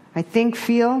 I think,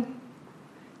 feel,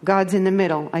 God's in the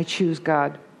middle. I choose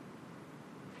God.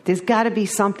 There's got to be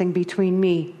something between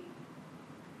me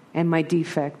and my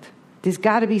defect. There's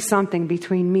got to be something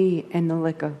between me and the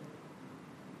liquor.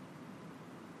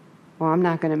 Well, I'm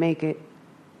not going to make it.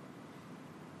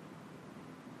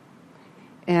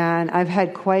 And I've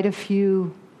had quite a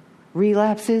few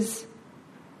relapses.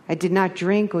 I did not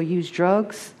drink or use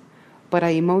drugs, but I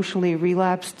emotionally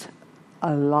relapsed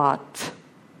a lot.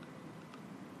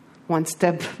 1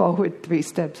 step forward, 3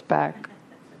 steps back.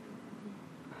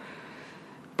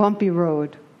 Bumpy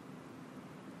road.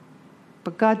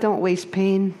 But God don't waste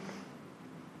pain.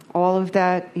 All of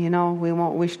that, we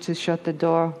won't wish to shut the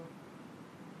door.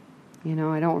 I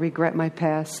don't regret my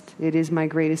past. It is my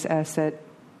greatest asset.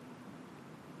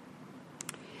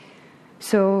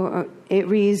 So it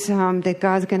reads that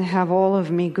God's going to have all of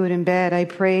me, good and bad. I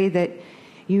pray that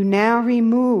you now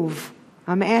remove.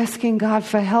 I'm asking God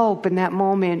for help in that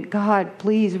moment. God,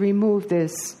 please remove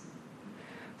this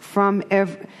from I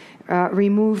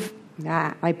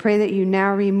pray that you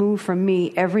now remove from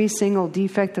me every single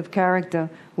defect of character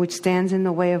which stands in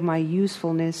the way of my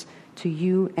usefulness to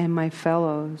you and my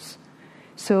fellows.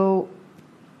 So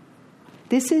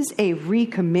this is a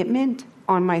recommitment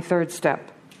on my 3rd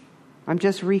step. I'm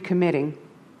just recommitting,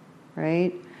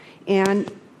 right?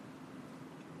 And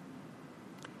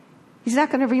he's not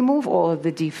going to remove all of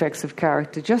the defects of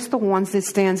character, just the ones that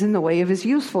stands in the way of his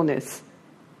usefulness.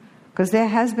 Because there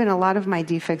has been a lot of my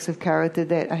defects of character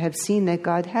that I have seen that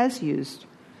God has used.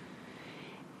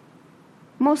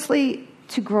 Mostly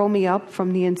to grow me up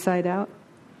from the inside out.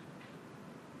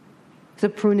 It's a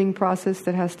pruning process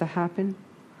that has to happen.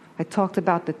 I talked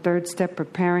about the 3rd step,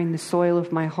 preparing the soil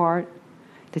of my heart.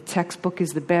 The textbook is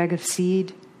the bag of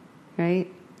seed,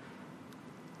 right?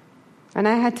 And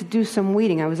I had to do some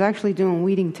weeding. I was actually doing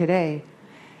weeding today.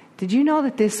 Did you know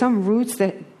that there's some roots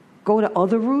that go to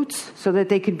other roots so that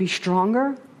they can be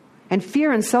stronger? And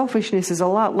fear and selfishness is a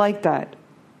lot like that.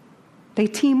 They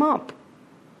team up.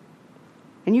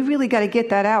 And you really got to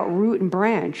get that out, root and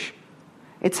branch.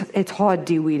 It's hard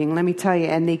de-weeding, let me tell you.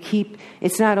 And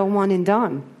it's not a one and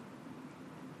done.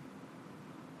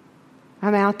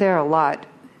 I'm out there a lot,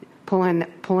 pulling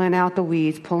out the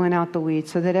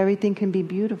weeds, so that everything can be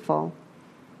beautiful.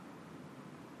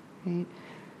 Right?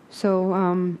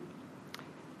 So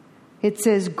it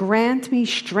says, grant me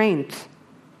strength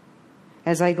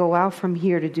as I go out from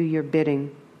here to do your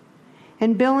bidding.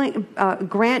 And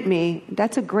grant me,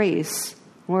 that's a grace.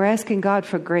 We're asking God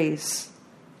for grace.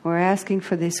 We're asking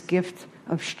for this gift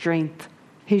of strength,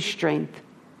 his strength,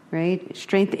 right?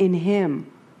 Strength in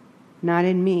him, not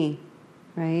in me,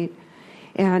 right?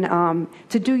 And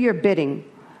to do your bidding.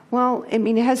 Well,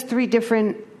 it has 3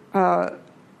 different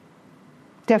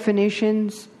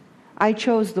definitions. I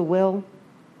chose the will.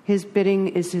 His bidding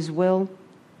is his will,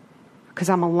 because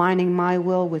I'm aligning my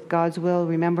will with God's will.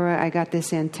 Remember, I got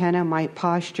this antenna. My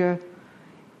posture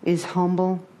is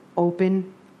humble,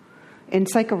 open. And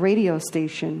it's like a radio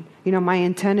station. My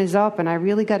antenna is up, and I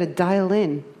really got to dial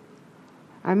in.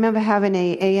 I remember having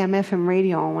a AM/FM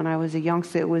radio when I was a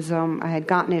youngster. It was I had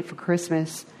gotten it for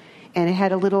Christmas, and it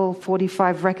had a little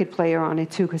 45 record player on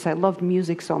it too, because I loved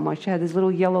music so much. It had these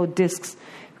little yellow discs,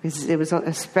 because there was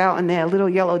a spout in there, a little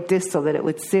yellow disc, so that it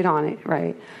would sit on it,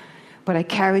 right? But I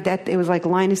carried that. It was like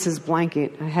Linus's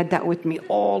blanket. I had that with me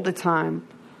all the time.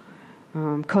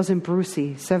 Cousin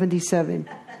Brucey, 77.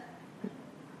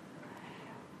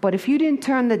 But if you didn't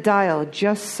turn the dial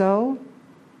just so,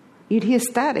 you'd hear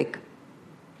static.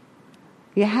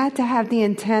 You had to have the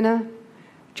antenna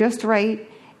just right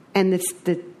and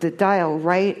the dial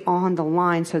right on the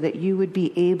line so that you would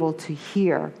be able to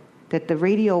hear that the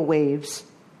radio waves,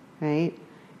 right?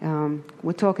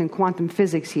 We're talking quantum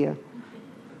physics here.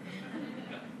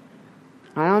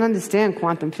 I don't understand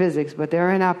quantum physics, but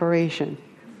they're in operation.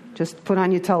 Just put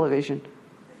on your television,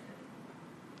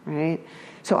 right?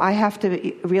 So I have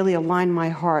to really align my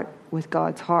heart with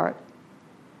God's heart.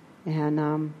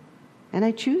 And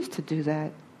I choose to do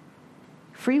that.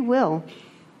 Free will.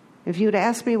 If you'd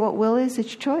ask me what will is,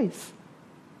 it's choice.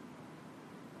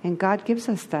 And God gives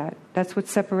us that. That's what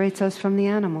separates us from the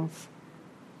animals.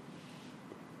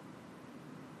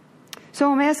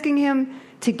 So I'm asking him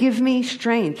to give me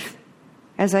strength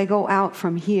as I go out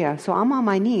from here. So I'm on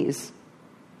my knees.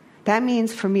 That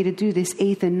means for me to do this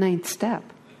 8th and 9th step.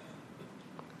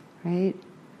 Right?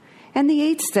 And the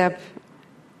 8th step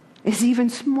is even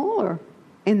smaller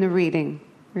in the reading.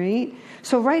 Right?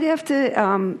 So right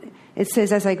after it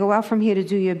says, as I go out from here to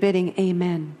do your bidding,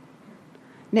 amen.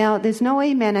 Now, there's no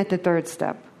amen at the 3rd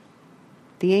step.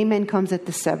 The amen comes at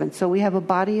the 7th. So we have a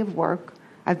body of work.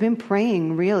 I've been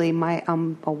praying, really,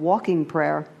 a walking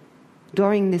prayer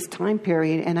during this time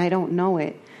period, and I don't know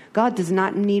it. God does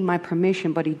not need my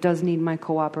permission, but he does need my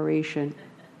cooperation.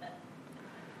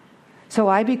 So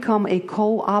I become a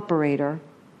co-operator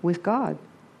with God.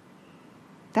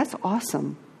 That's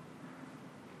awesome.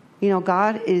 You know,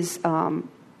 God is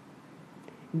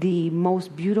the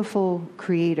most beautiful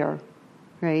creator,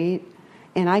 right?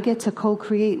 And I get to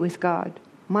co-create with God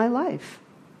my life.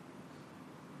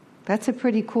 That's a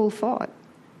pretty cool thought.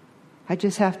 I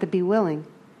just have to be willing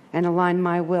and align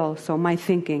my will, so my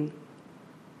thinking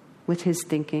with his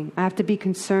thinking. I have to be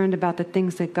concerned about the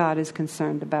things that God is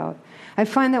concerned about. I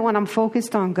find that when I'm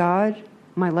focused on God,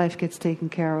 my life gets taken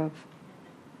care of.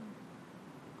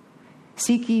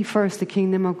 Seek ye first the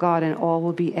kingdom of God, and all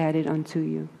will be added unto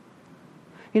you.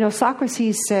 You know,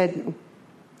 Socrates said,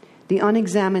 the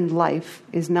unexamined life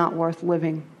is not worth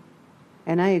living.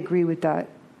 And I agree with that.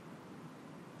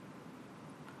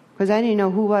 Because I didn't know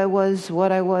who I was,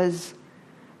 what I was,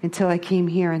 until I came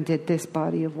here and did this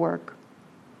body of work.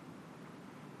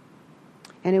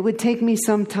 And it would take me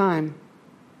some time.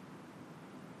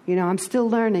 You know, I'm still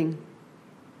learning.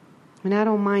 And I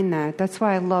don't mind that. That's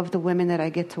why I love the women that I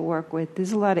get to work with.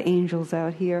 There's a lot of angels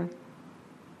out here.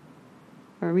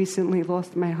 I recently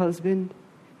lost my husband,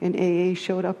 and AA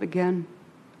showed up again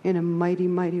in a mighty,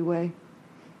 mighty way.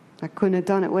 I couldn't have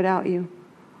done it without you.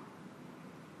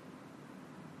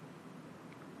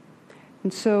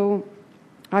 And so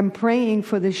I'm praying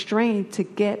for the strength to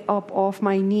get up off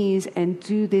my knees and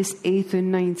do this 8th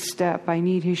and 9th step. I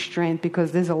need his strength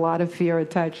because there's a lot of fear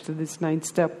attached to this 9th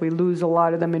step. We lose a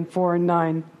lot of them in 4 and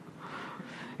 9.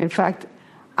 In fact,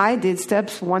 I did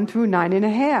steps 1 through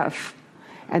 9.5.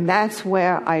 And that's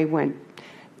where I went.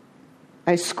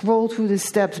 I scrolled through the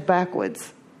steps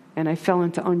backwards and I fell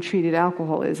into untreated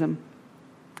alcoholism.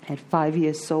 At 5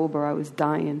 years sober, I was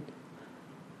dying.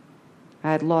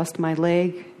 I had lost my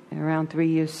leg. Around 3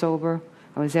 years sober,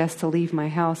 I was asked to leave my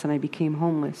house and I became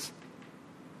homeless.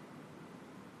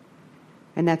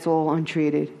 And that's all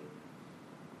untreated.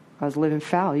 I was living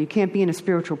foul. You can't be in a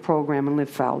spiritual program and live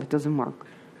foul. It doesn't work.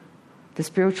 The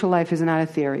spiritual life is not a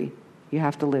theory. You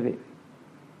have to live it.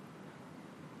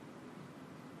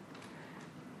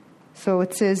 So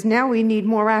it says, now we need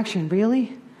more action.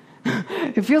 Really?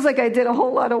 It feels like I did a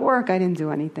whole lot of work. I didn't do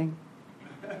anything.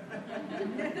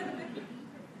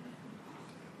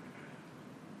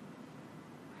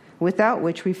 Without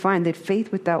which we find that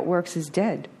faith without works is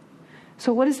dead.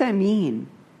 So what does that mean?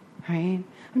 Right?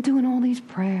 I'm doing all these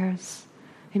prayers.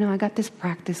 You know, I got this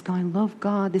practice going, love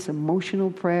God, this emotional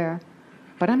prayer.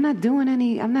 But I'm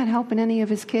not helping any of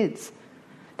his kids.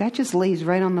 That just lays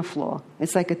right on the floor.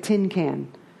 It's like a tin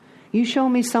can. You show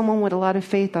me someone with a lot of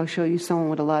faith, I'll show you someone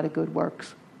with a lot of good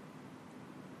works.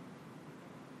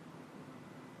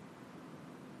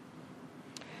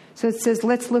 So it says,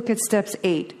 let's look at steps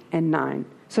 8 and 9.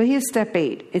 So here's step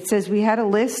 8. It says we had a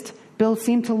list. Bill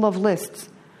seemed to love lists.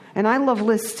 And I love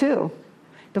lists too.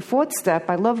 The 4th step,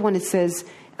 I love when it says,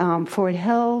 for it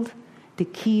held the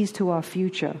keys to our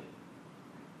future.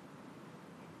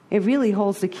 It really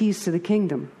holds the keys to the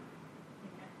kingdom.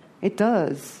 It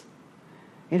does.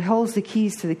 It holds the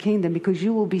keys to the kingdom because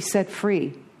you will be set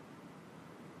free.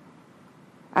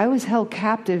 I was held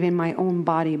captive in my own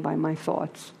body by my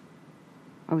thoughts.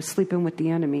 I was sleeping with the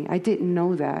enemy. I didn't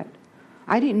know that.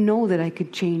 I didn't know that I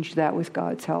could change that with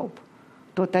God's help.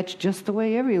 Thought that's just the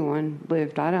way everyone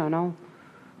lived. I don't know,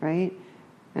 right?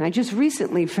 And I just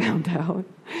recently found out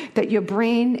that your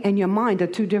brain and your mind are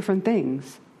 2 different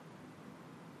things.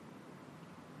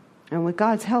 And with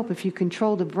God's help, if you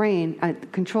control the brain,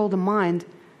 control the mind,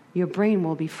 your brain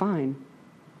will be fine.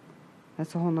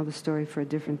 That's a whole other story for a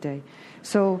different day.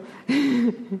 So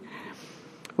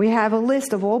we have a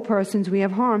list of all persons we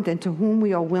have harmed and to whom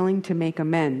we are willing to make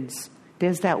amends.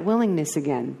 There's that willingness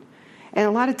again. And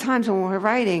a lot of times when we're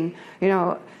writing, you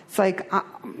know, it's like,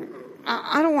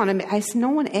 I don't want to, no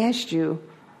one asked you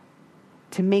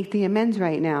to make the amends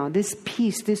right now. This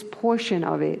piece, this portion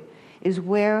of it, is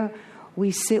where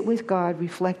we sit with God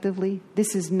reflectively.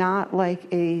 This is not like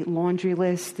a laundry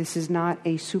list. This is not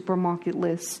a supermarket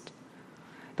list.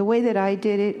 The way that I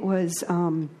did it was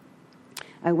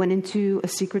I went into a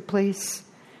secret place.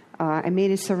 I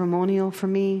made a ceremonial for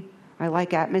me. I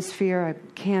like atmosphere,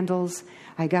 candles.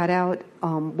 I got out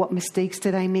what mistakes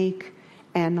did I make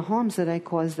and the harms that I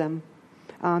caused them.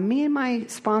 Me and my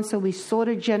sponsor, we sort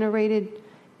of generated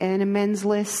an amends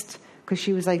list because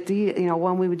she was like,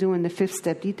 when we were doing the 5th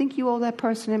step, do you think you owe that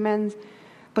person amends?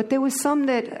 But there was some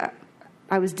that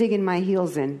I was digging my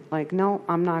heels in, like, no,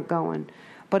 I'm not going.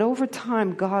 But over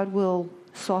time, God will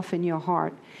soften your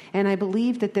heart. And I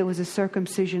believe that there was a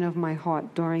circumcision of my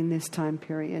heart during this time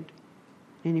period.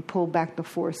 And he pulled back the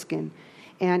foreskin.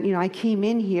 And, I came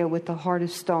in here with the heart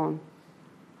of stone.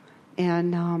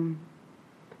 And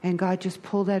God just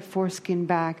pulled that foreskin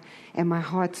back, and my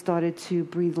heart started to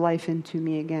breathe life into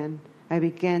me again. I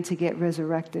began to get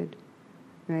resurrected,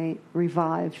 right?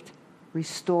 Revived,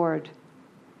 restored.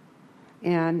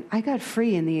 And I got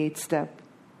free in the 8th step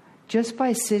just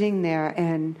by sitting there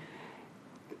and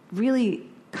really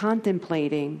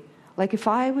contemplating. Like if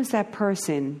I was that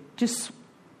person, just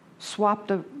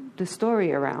swap the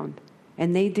story around,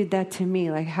 and they did that to me,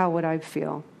 like how would I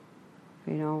feel?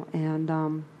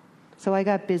 And so I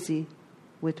got busy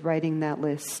with writing that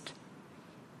list.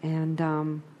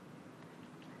 And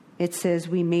it says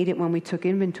we made it when we took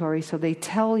inventory. So they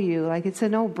tell you, like, it's a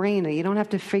no-brainer. You don't have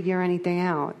to figure anything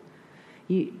out.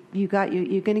 You're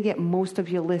going to get most of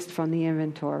your list from the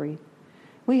inventory.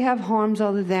 We have harms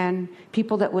other than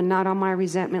people that were not on my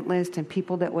resentment list and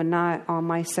people that were not on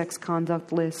my sex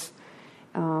conduct list.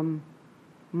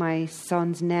 My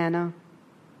son's Nana,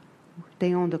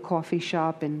 they owned a coffee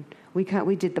shop, and we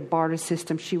did the barter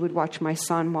system. She would watch my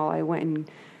son while I went and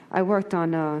I worked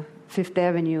on 5th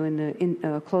Avenue in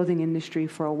the clothing industry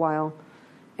for a while,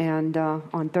 and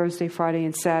on Thursday, Friday,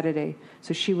 and Saturday.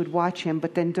 So she would watch him,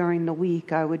 but then during the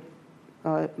week I would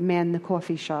man the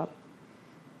coffee shop.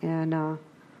 And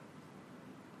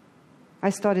I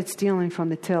started stealing from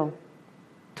the till,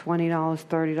 $20,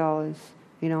 $30,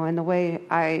 and the way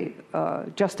I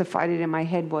justified it in my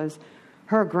head was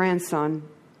her grandson,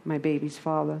 my baby's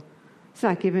father, it's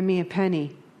not giving me a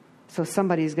penny. So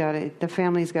the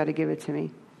family's got to give it to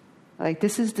me. Like,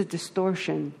 this is the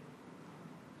distortion.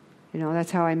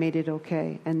 That's how I made it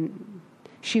okay. And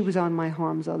she was on my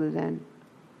harms other than.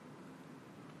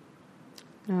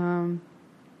 I'm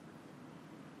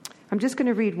just going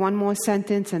to read one more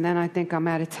sentence, and then I think I'm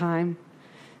out of time.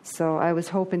 So I was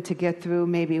hoping to get through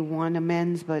maybe one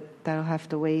amends, but that'll have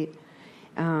to wait.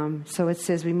 So it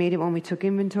says, we made it when we took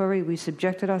inventory. We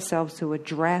subjected ourselves to a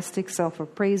drastic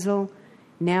self-appraisal.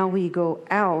 Now we go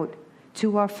out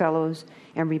to our fellows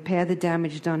and repair the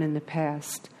damage done in the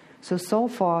past. So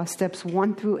far, steps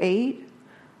 1 through 8,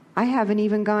 I haven't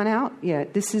even gone out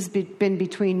yet. This has been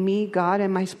between me, God,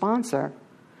 and my sponsor.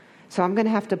 So I'm going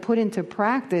to have to put into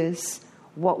practice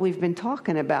what we've been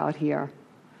talking about here.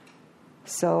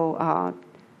 So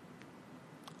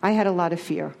I had a lot of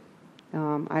fear.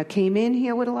 I came in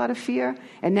here with a lot of fear,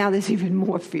 and now there's even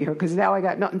more fear because now I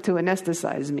got nothing to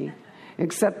anesthetize me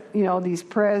except, these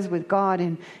prayers with God.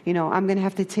 And, I'm going to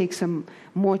have to take some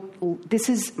more.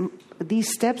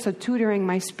 These steps are tutoring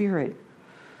my spirit.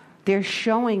 They're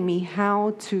showing me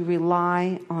how to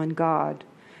rely on God.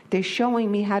 They're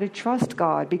showing me how to trust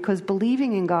God, because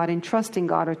believing in God and trusting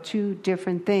God are two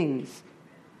different things.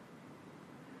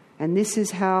 And this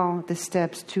is how the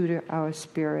steps tutor our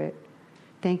spirit.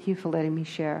 Thank you for letting me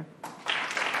share.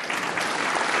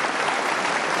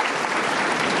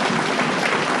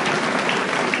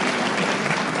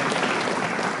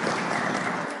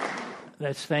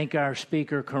 Let's thank our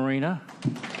speaker, Karina.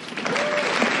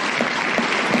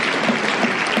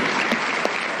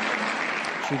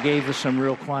 She gave us some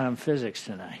real quantum physics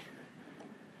tonight.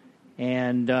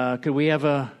 And could we have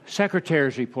a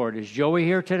secretary's report? Is Joey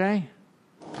here today?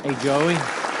 Hey, Joey.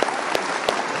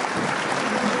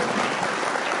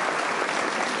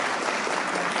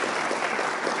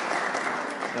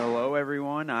 Hello,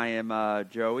 everyone. I am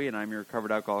Joey, and I'm your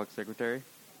recovered alcoholic secretary.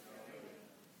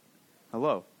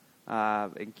 Hello.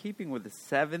 In keeping with the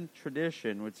 7th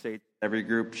tradition, which states every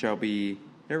group shall be,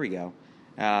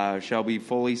 shall be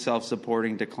fully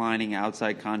self-supporting, declining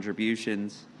outside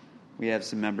contributions, we have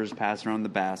some members pass around the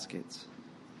baskets.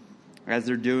 As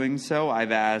they're doing so,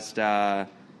 I've asked a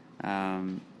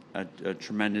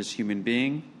tremendous human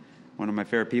being, one of my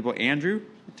favorite people, Andrew,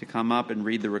 to come up and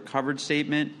read the recovered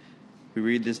statement. We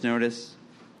read this notice.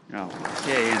 Oh,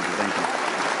 yay, Andrew, thank you.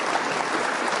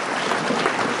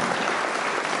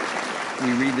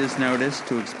 We read this notice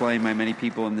to explain why many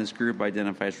people in this group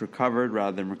identify as recovered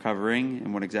rather than recovering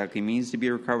and what exactly it means to be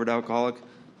a recovered alcoholic.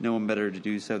 No one better to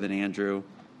do so than Andrew.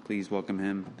 Please welcome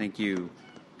him. Thank you.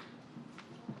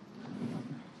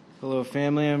 Hello,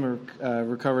 family. I'm a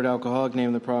recovered alcoholic. Name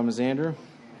of the problem is Andrew.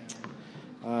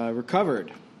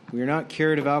 Recovered. We are not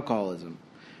cured of alcoholism.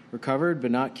 Recovered but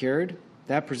not cured,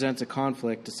 that presents a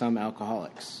conflict to some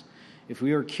alcoholics. If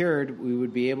we were cured, we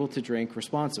would be able to drink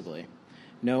responsibly.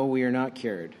 No, we are not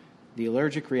cured. The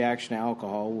allergic reaction to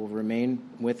alcohol will remain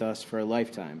with us for a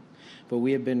lifetime, but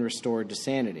we have been restored to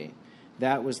sanity.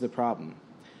 That was the problem.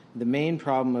 The main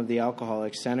problem of the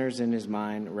alcoholic centers in his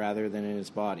mind rather than in his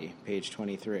body, page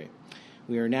 23.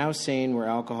 We are now sane where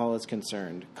alcohol is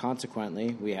concerned.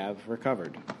 Consequently, we have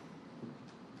recovered.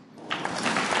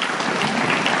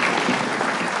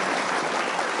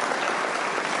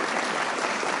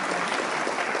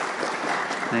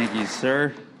 Thank you,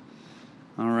 sir.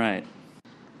 All right.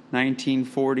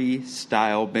 1940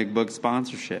 style Big Book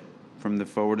sponsorship from the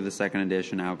forward of the second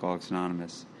edition Alcoholics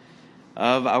Anonymous.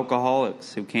 Of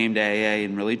alcoholics who came to AA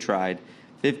and really tried,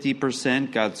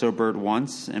 50% got sobered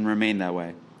once and remained that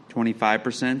way.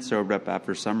 25% sobered up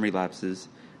after some relapses,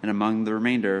 and among the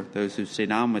remainder, those who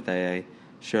stayed on with AA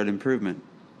showed improvement.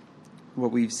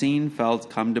 What we've seen, felt,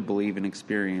 come to believe, and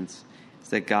experience is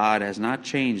that God has not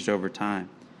changed over time,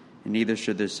 and neither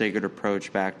should the sacred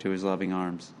approach back to his loving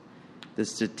arms. The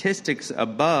statistics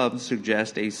above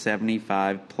suggest a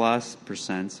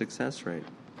 75+% success rate,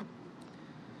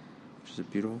 which is a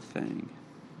beautiful thing.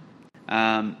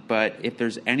 But if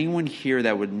there's anyone here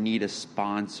that would need a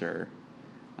sponsor,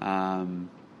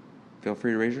 feel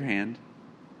free to raise your hand.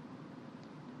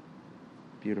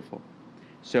 Beautiful.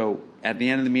 So at the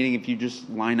end of the meeting, if you just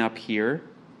line up here,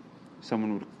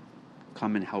 someone would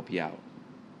come and help you out.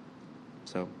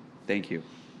 So thank you.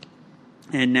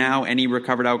 And now, any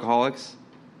recovered alcoholics?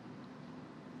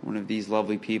 One of these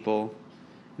lovely people.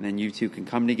 And then you two can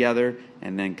come together,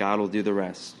 and then God will do the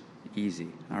rest. Easy.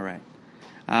 All right.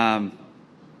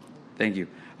 Thank you.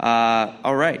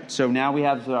 All right. So now we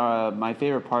have my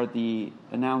favorite part, the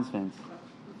announcements.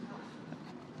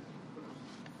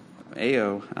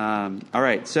 Ayo. All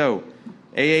right. So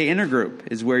AA Intergroup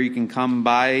is where you can come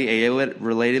buy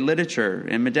AA-related literature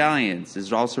and medallions.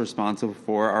 It's also responsible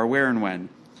for our where and when.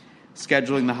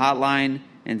 Scheduling the hotline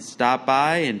and stop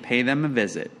by and pay them a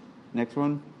visit. Next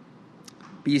one.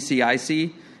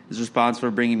 BCIC is responsible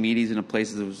for bringing meetings into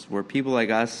places where people like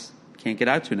us can't get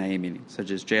out to an AA meeting, such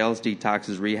as jails,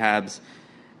 detoxes, rehabs.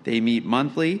 They meet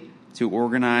monthly to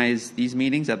organize these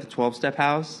meetings at the 12-Step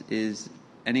House. Is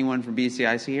anyone from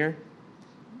BCIC here?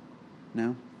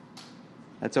 No?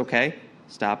 That's okay.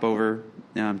 Stop over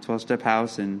 12-Step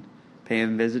House and pay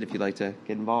them a visit if you'd like to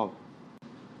get involved.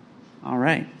 All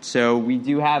right. So we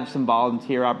do have some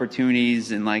volunteer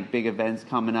opportunities and like big events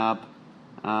coming up,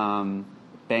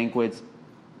 banquets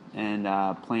and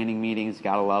planning meetings.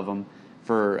 Gotta love them.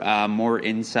 For more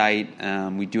insight,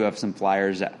 we do have some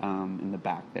flyers in the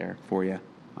back there for you.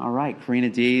 All right,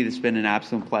 Karina D., this has been an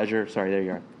absolute pleasure. Sorry, there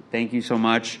you are. Thank you so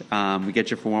much. We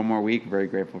get you for one more week. Very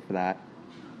grateful for that.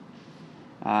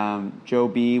 Joe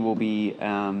B. will be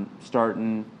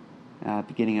starting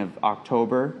beginning of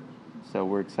October, so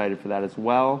we're excited for that as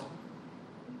well.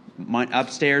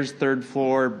 Upstairs, third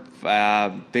floor,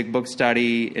 big book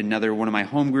study, another one of my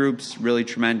home groups, really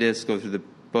tremendous. Go through the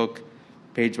book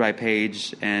page by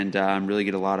page and really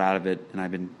get a lot out of it, and I've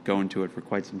been going to it for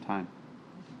quite some time.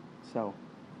 So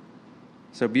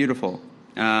beautiful.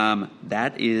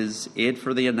 That is it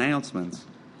for the announcements.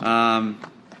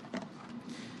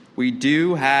 We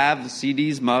do have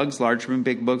CDs, mugs, large print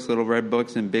big books, little red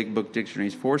books, and big book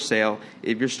dictionaries for sale.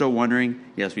 If you're still wondering,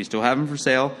 yes, we still have them for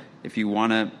sale. If you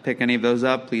want to pick any of those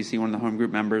up, please see one of the home group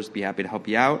members. Be happy to help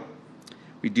you out.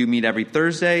 We do meet every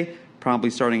Thursday, promptly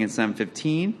starting at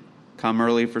 7:15. Come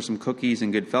early for some cookies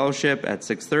and good fellowship at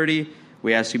 6:30.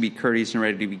 We ask you to be courteous and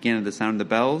ready to begin at the sound of the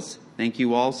bells. Thank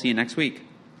you all. See you next week.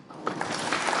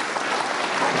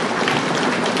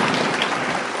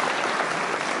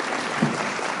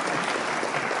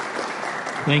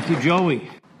 Thank you, Joey.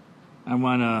 I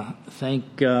want to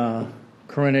thank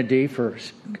Corinna D. for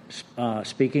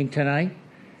speaking tonight.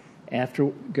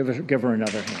 Give her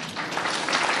another hand.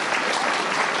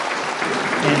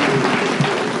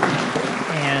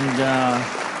 And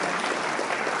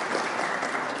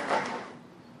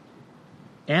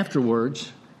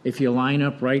afterwards, if you line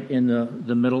up right in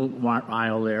the middle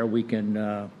aisle there, we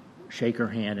can shake her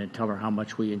hand and tell her how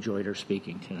much we enjoyed her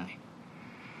speaking tonight.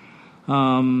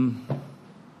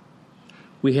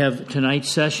 We have tonight's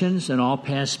sessions and all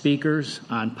past speakers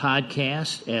on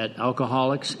podcast at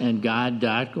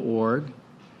alcoholicsandgod.org.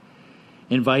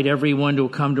 Invite everyone to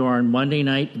come to our Monday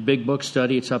night Big Book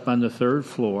study. It's up on the 3rd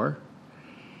floor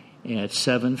at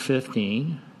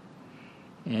 7:15.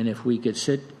 And if we could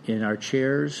sit in our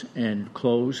chairs and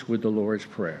close with the Lord's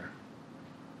Prayer.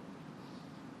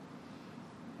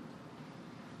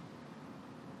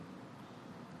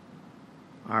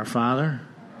 Our Father,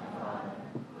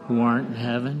 who art in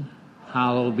heaven,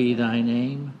 hallowed be thy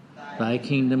name. Thy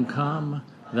kingdom come,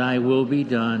 thy will be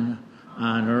done,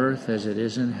 on earth as it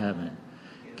is in heaven.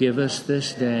 Give us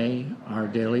this day our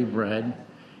daily bread,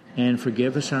 and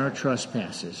forgive us our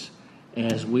trespasses,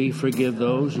 as we forgive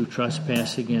those who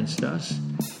trespass against us.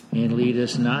 And lead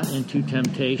us not into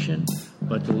temptation,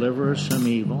 but deliver us from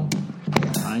evil.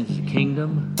 Thine is the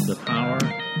kingdom, the power,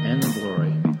 and the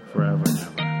glory, forever and ever.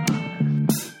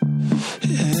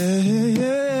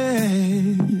 Amen.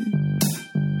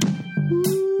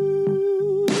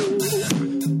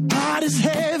 Heart is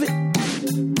heavy,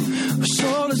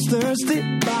 soul is thirsty,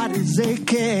 body's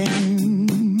aching.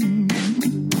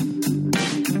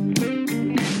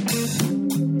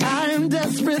 I am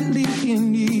desperately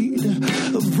in need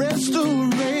of restoration.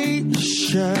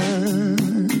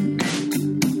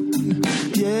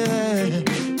 Yeah,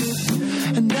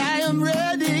 and I am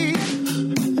ready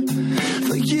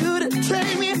for you to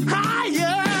take me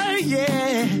higher.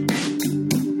 Yeah,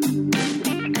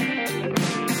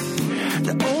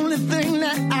 the only thing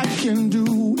that I can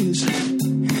do is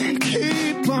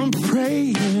keep on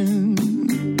praying.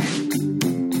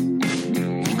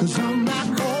 'Cause on my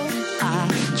own, I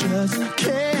just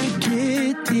can't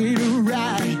get it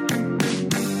right.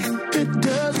 It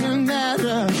doesn't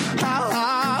matter how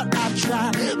hard I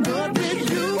try, but with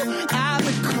you, I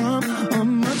become a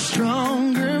much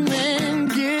stronger man.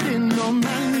 Getting on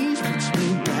my knees puts me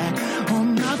back on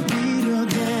my feet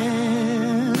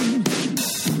again.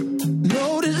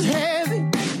 Load is heavy,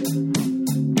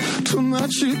 too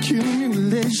much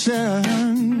accumulation.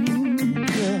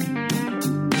 Yeah.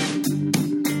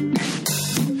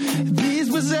 These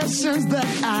possessions that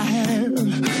I have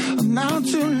amount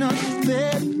to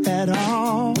nothing at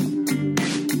all.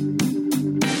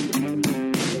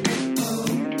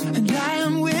 And I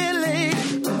am willing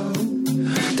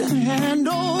to hand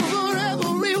over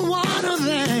every one of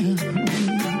them.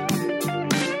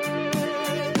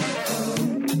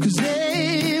 'Cause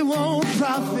they won't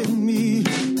profit me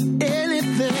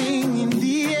anything in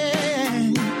the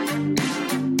end.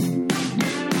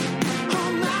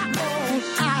 On my own,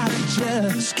 I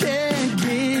just can't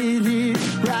get it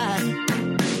right.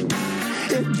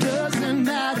 It doesn't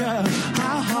matter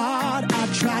how hard I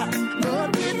try, but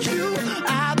with you,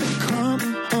 I become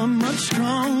a much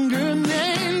stronger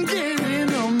man. Getting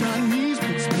on my knees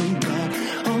puts me back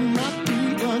on my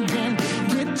feet again.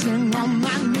 Getting on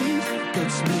my knees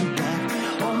puts me back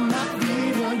on my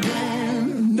feet again.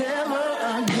 Never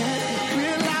again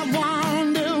will I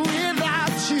wander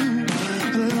without you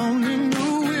alone in the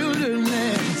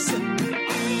wilderness.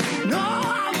 No,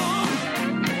 I won't.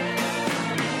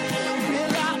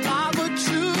 Will I offer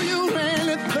to you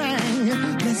anything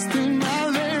less than my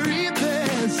very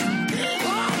best?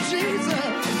 Oh,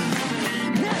 Jesus,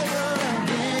 never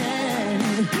again,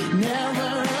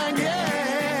 never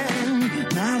again.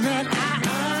 Now that I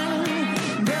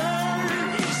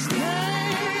understand.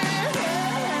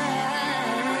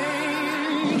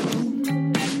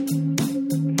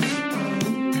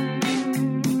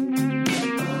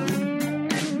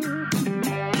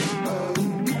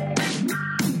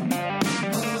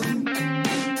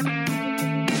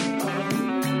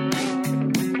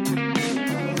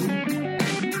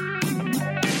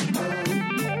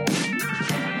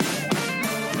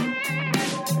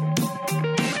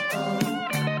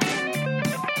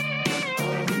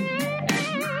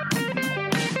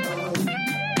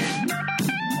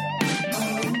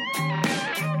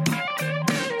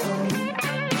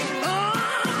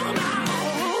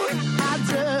 I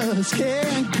just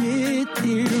can't get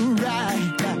it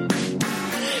right.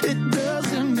 It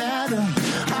doesn't matter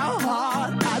how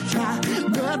hard I try,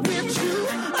 but with you,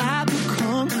 I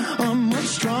become a much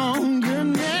stronger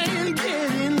man.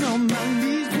 Getting on my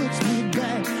knees puts me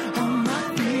back on my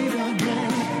feet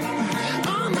again.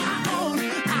 On my own,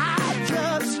 I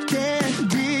just can't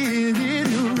get it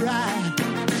right.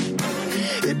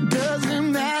 It doesn't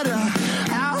matter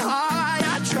how hard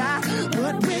I try,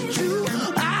 but with you,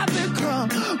 I become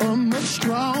a much stronger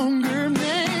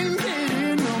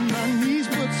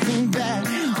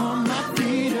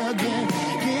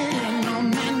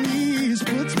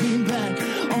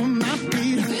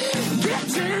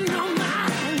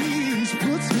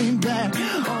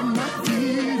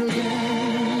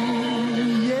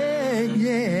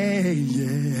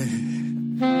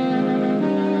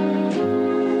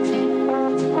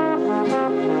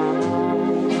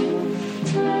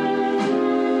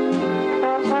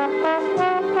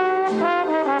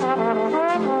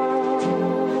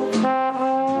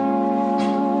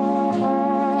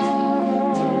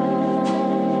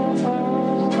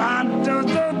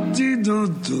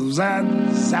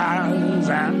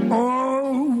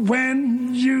Oh,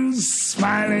 when you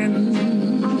smiling,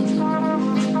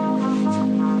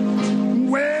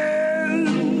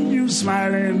 when you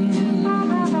smiling,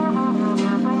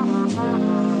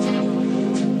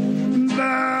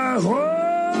 the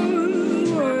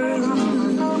whole world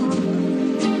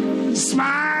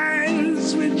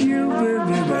smiles with you,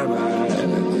 baby.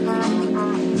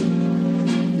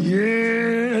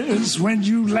 Yes, when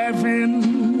you laughing.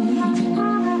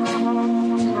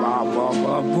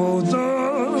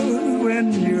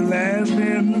 When you're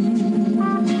laughing,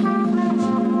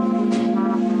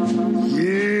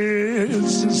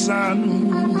 yes, the sun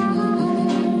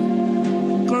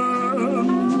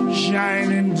comes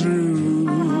shining through.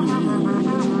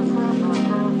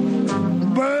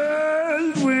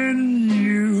 But when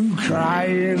you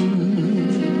crying,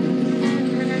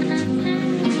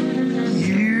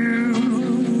 you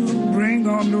bring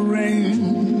on the rain.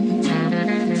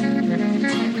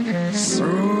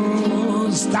 So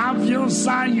stop your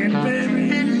sighing,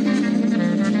 baby,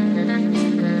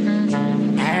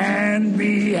 and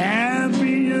be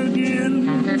happy again.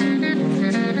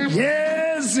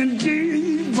 Yes, and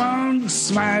keep on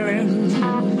smiling.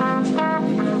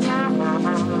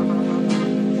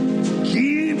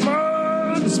 Keep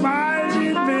on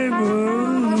smiling, baby,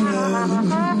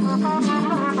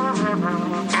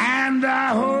 and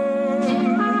I hope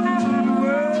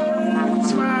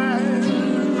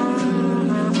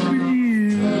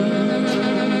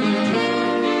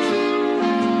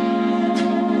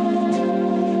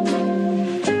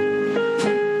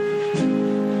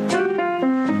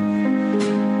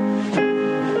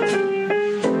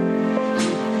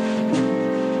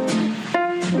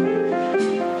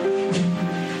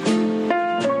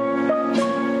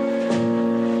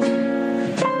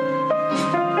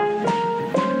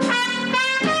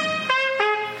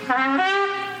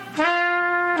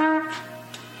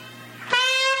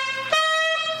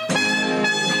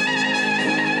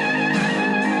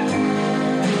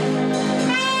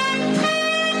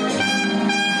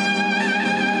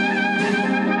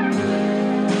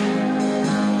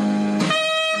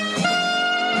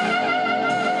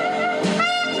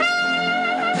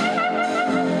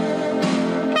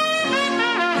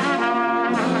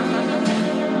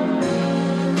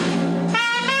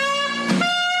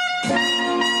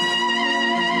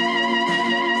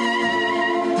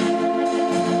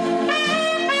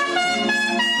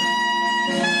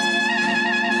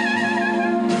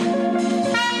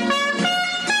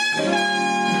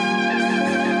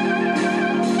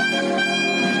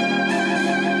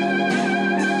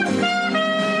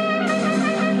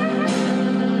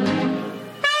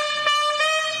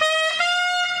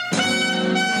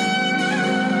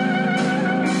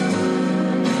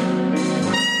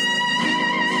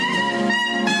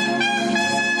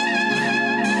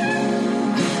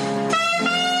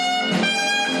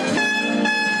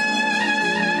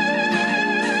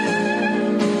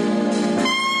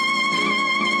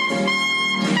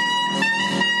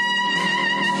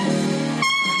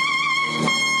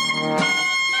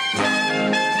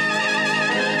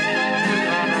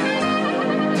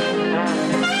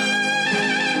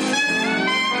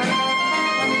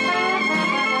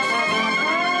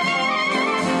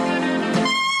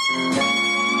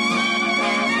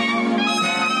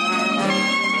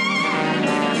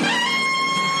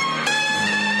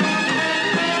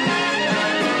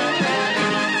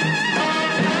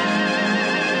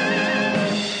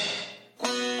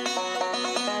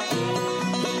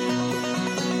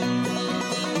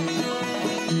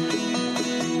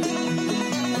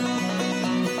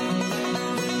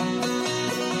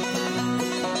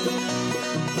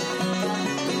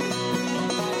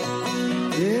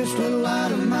This little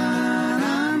light of mine,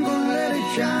 I'm gonna let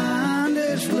it shine.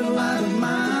 This little light of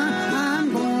mine,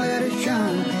 I'm gonna let it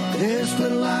shine. This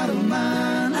little light of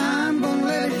mine, I'm gonna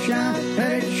let it shine.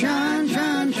 Let it shine,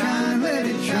 shine, shine, let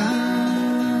it shine.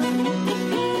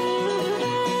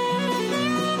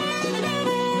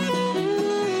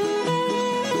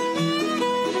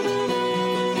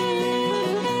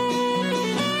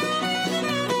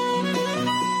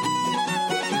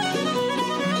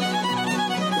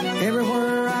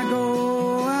 Everywhere I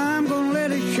go, I'm gonna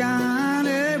let it shine.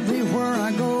 Everywhere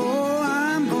I go,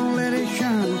 I'm gonna let it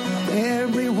shine.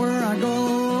 Everywhere I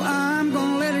go, I'm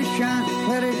gonna let it shine.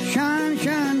 Let it shine,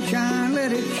 shine, shine,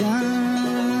 let it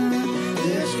shine.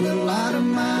 This little light of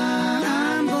mine,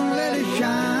 I'm gonna let it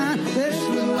shine. This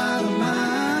little light of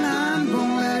mine, I'm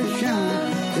gonna let it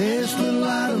shine. This little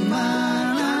light of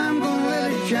mine, I'm gonna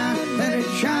let it shine. Let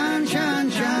it shine, shine,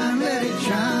 shine, let it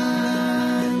shine.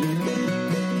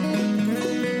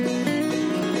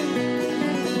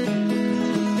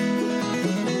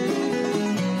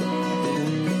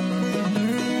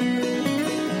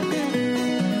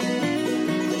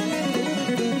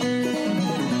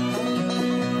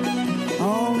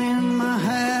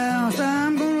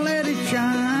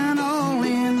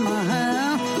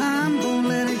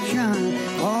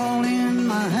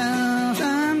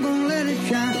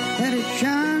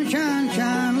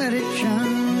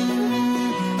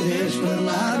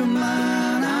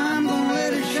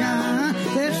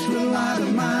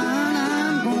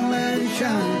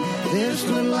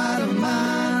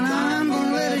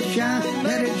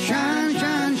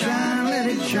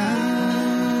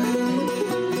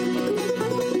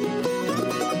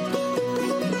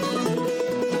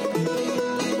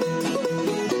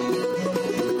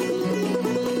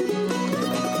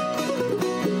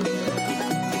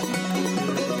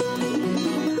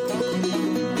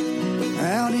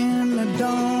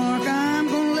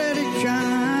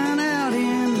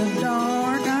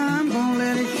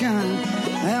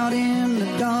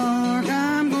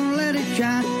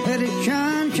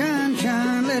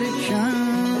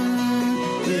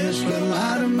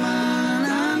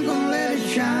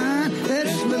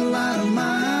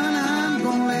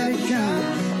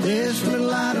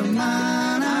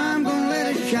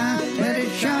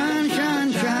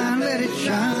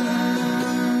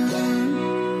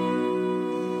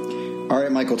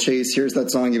 right, Michael Chase, here's that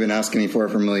song you've been asking me for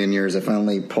a million years. I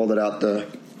finally pulled it out the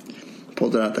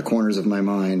corners of my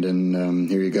mind, and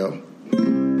here you go.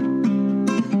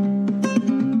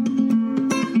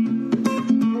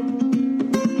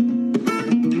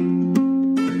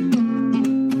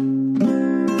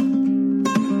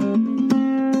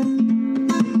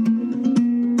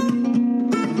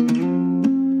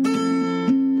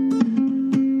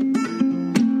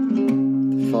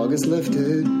 Is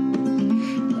lifted,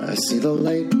 I see the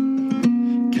light,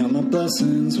 count my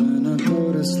blessings when I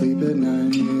go to sleep at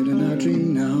night, and I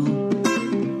dream now.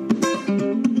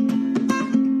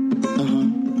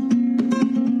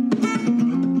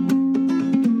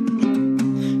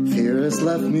 Fear has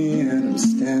left me and I'm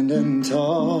standing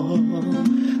tall.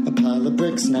 A pile of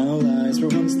bricks now lies where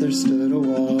once there stood a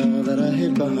wall that I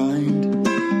hid behind.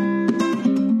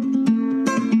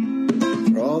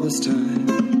 For all this time,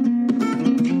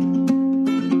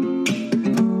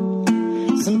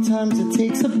 sometimes it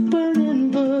takes a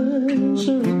burning bush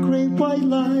or a great white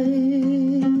light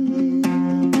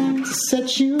to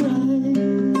set you right.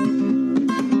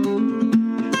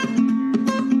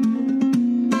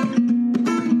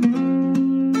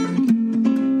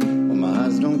 Well, my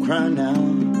eyes don't cry now,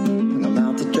 and I'm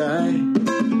out to dry.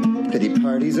 Pity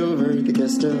party's over, the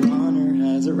guest of honor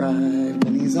has arrived,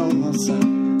 and he's on my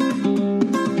side.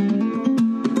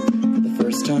 For the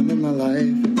first time in my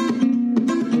life,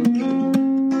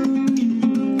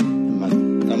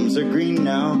 are green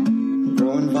now,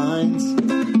 growing vines.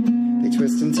 They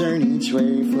twist and turn each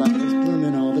way, flowers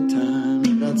blooming all the time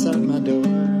right outside my door.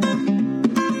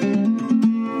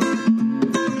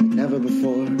 Like never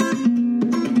before.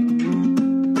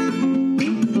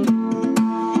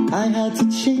 I had to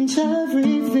change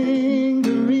everything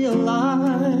to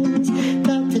realize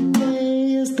that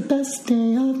today is the best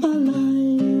day of my life.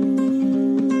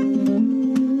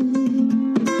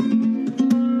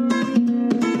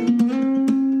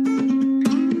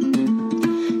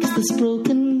 This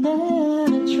broken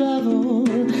man had traveled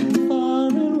far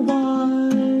and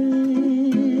wide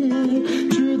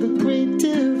through the great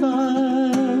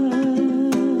divide,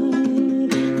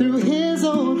 through his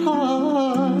own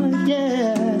heart,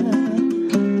 yeah.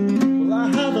 Well, I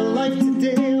have a life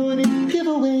today when it give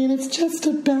away and it's just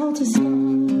about to start.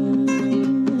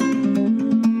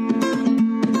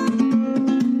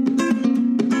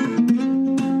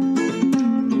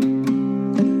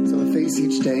 So I face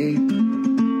each day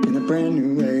brand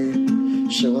new way,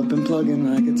 show up and plug in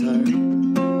my guitar,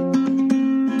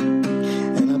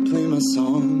 and I play my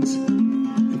songs,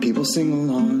 and people sing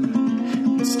along,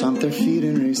 and stomp their feet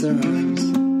and raise their arms.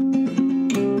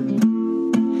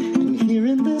 And here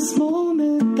in this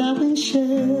moment that we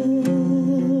share,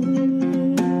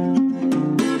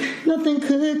 nothing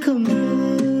could compare.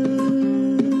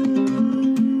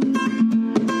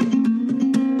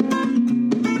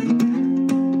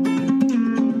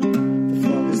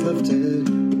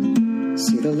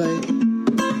 See the light,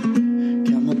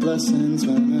 count my blessings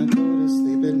when I go to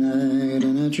sleep at night,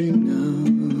 and I dream now.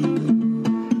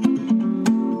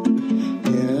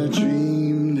 Yeah, I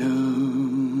dream now,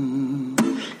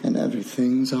 and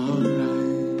everything's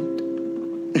alright.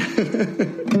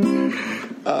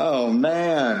 Oh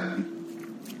man,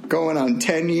 going on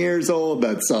 10 years old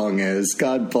that song is.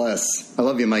 God bless. I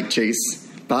love you, Mike Chase.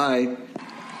 Bye.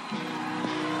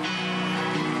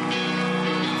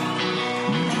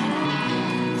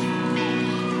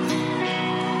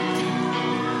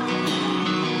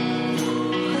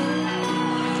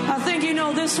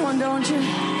 This one, don't you?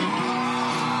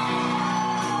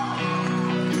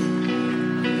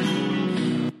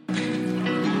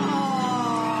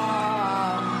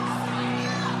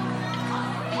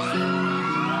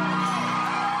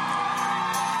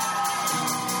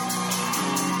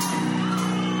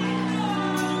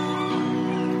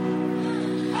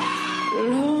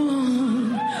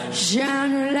 Lord,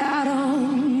 shine your light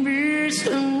on me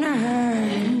tonight.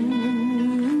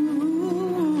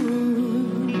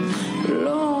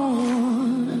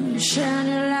 Shine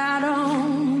your light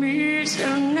on me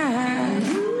tonight.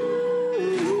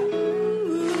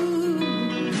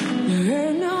 There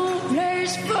ain't no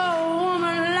place for a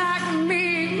woman like me.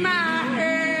 My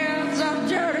hands are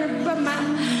dirty, but my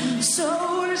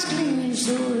soul is clean.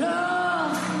 So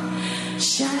Lord,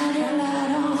 shine your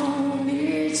light on me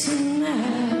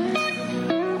tonight.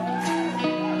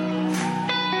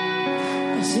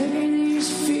 I say these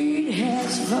feet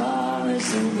as far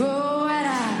as the road.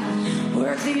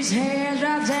 Work these hands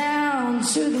right down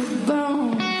to the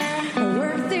bone.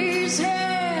 Work these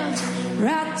hands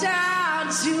right down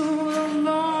to the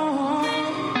bone.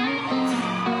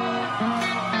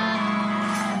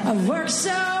 I've worked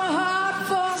so hard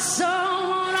for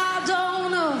someone I don't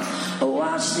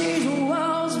watch these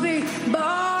walls be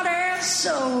bought and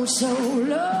sold. So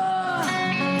Lord,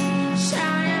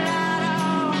 shine your light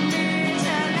on me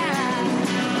tonight.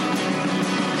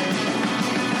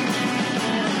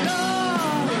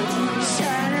 Lord,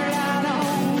 shine your light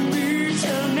on me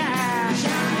tonight.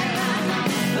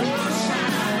 Lord, shine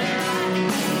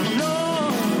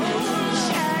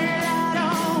your light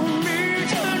on me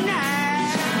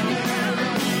tonight.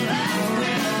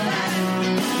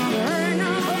 There ain't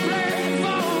no place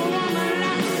for a woman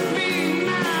like me.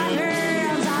 My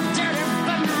hands are dirty,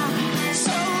 but my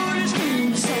soul is clean.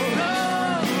 So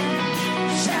Lord,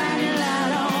 shine your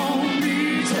light on me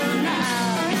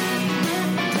tonight.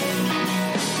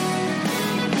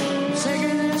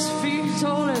 Taking this feet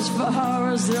on as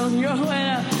far as on your way.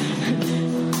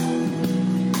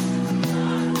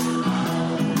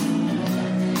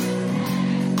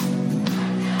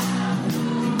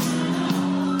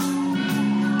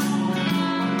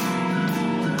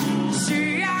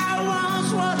 See, I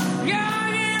once was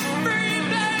young and free,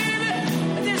 baby.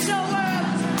 But this old world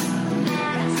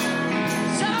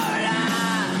so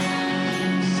long.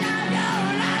 Shine your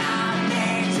light on me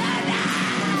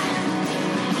tonight.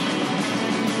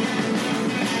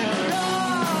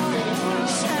 Lord,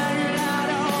 shine your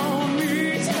light on me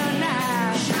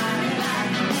tonight. Shine your light,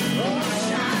 oh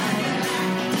shine your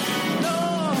light.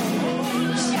 Lord,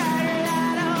 shine your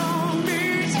light on me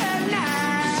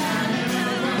tonight.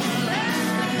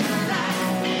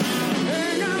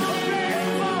 Ain't no place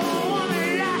for a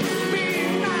woman like me.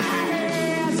 My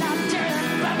hands are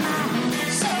dirty, but my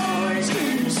soul is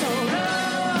clean. So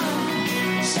Lord,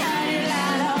 shine your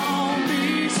light on me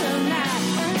tonight.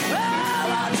 Oh,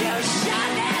 won't you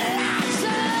shine that light,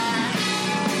 son?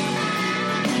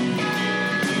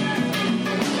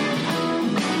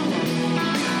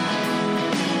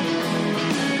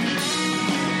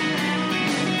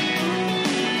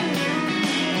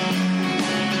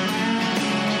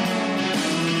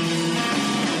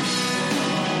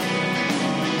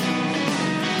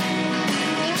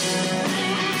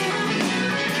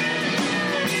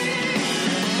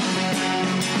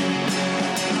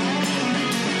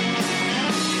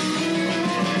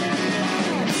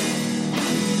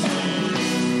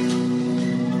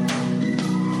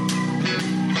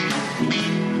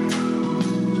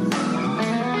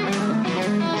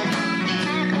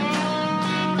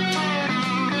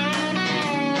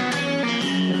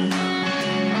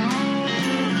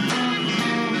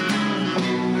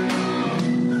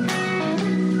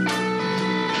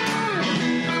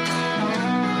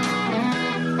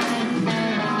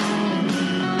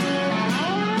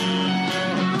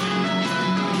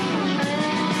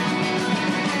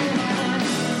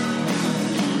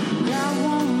 Got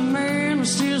one man who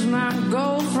steals my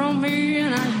gold from me,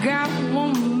 and I got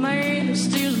one man who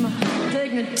steals my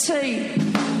dignity.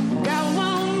 Got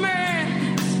one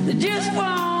man that just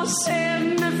won't set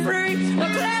me free. A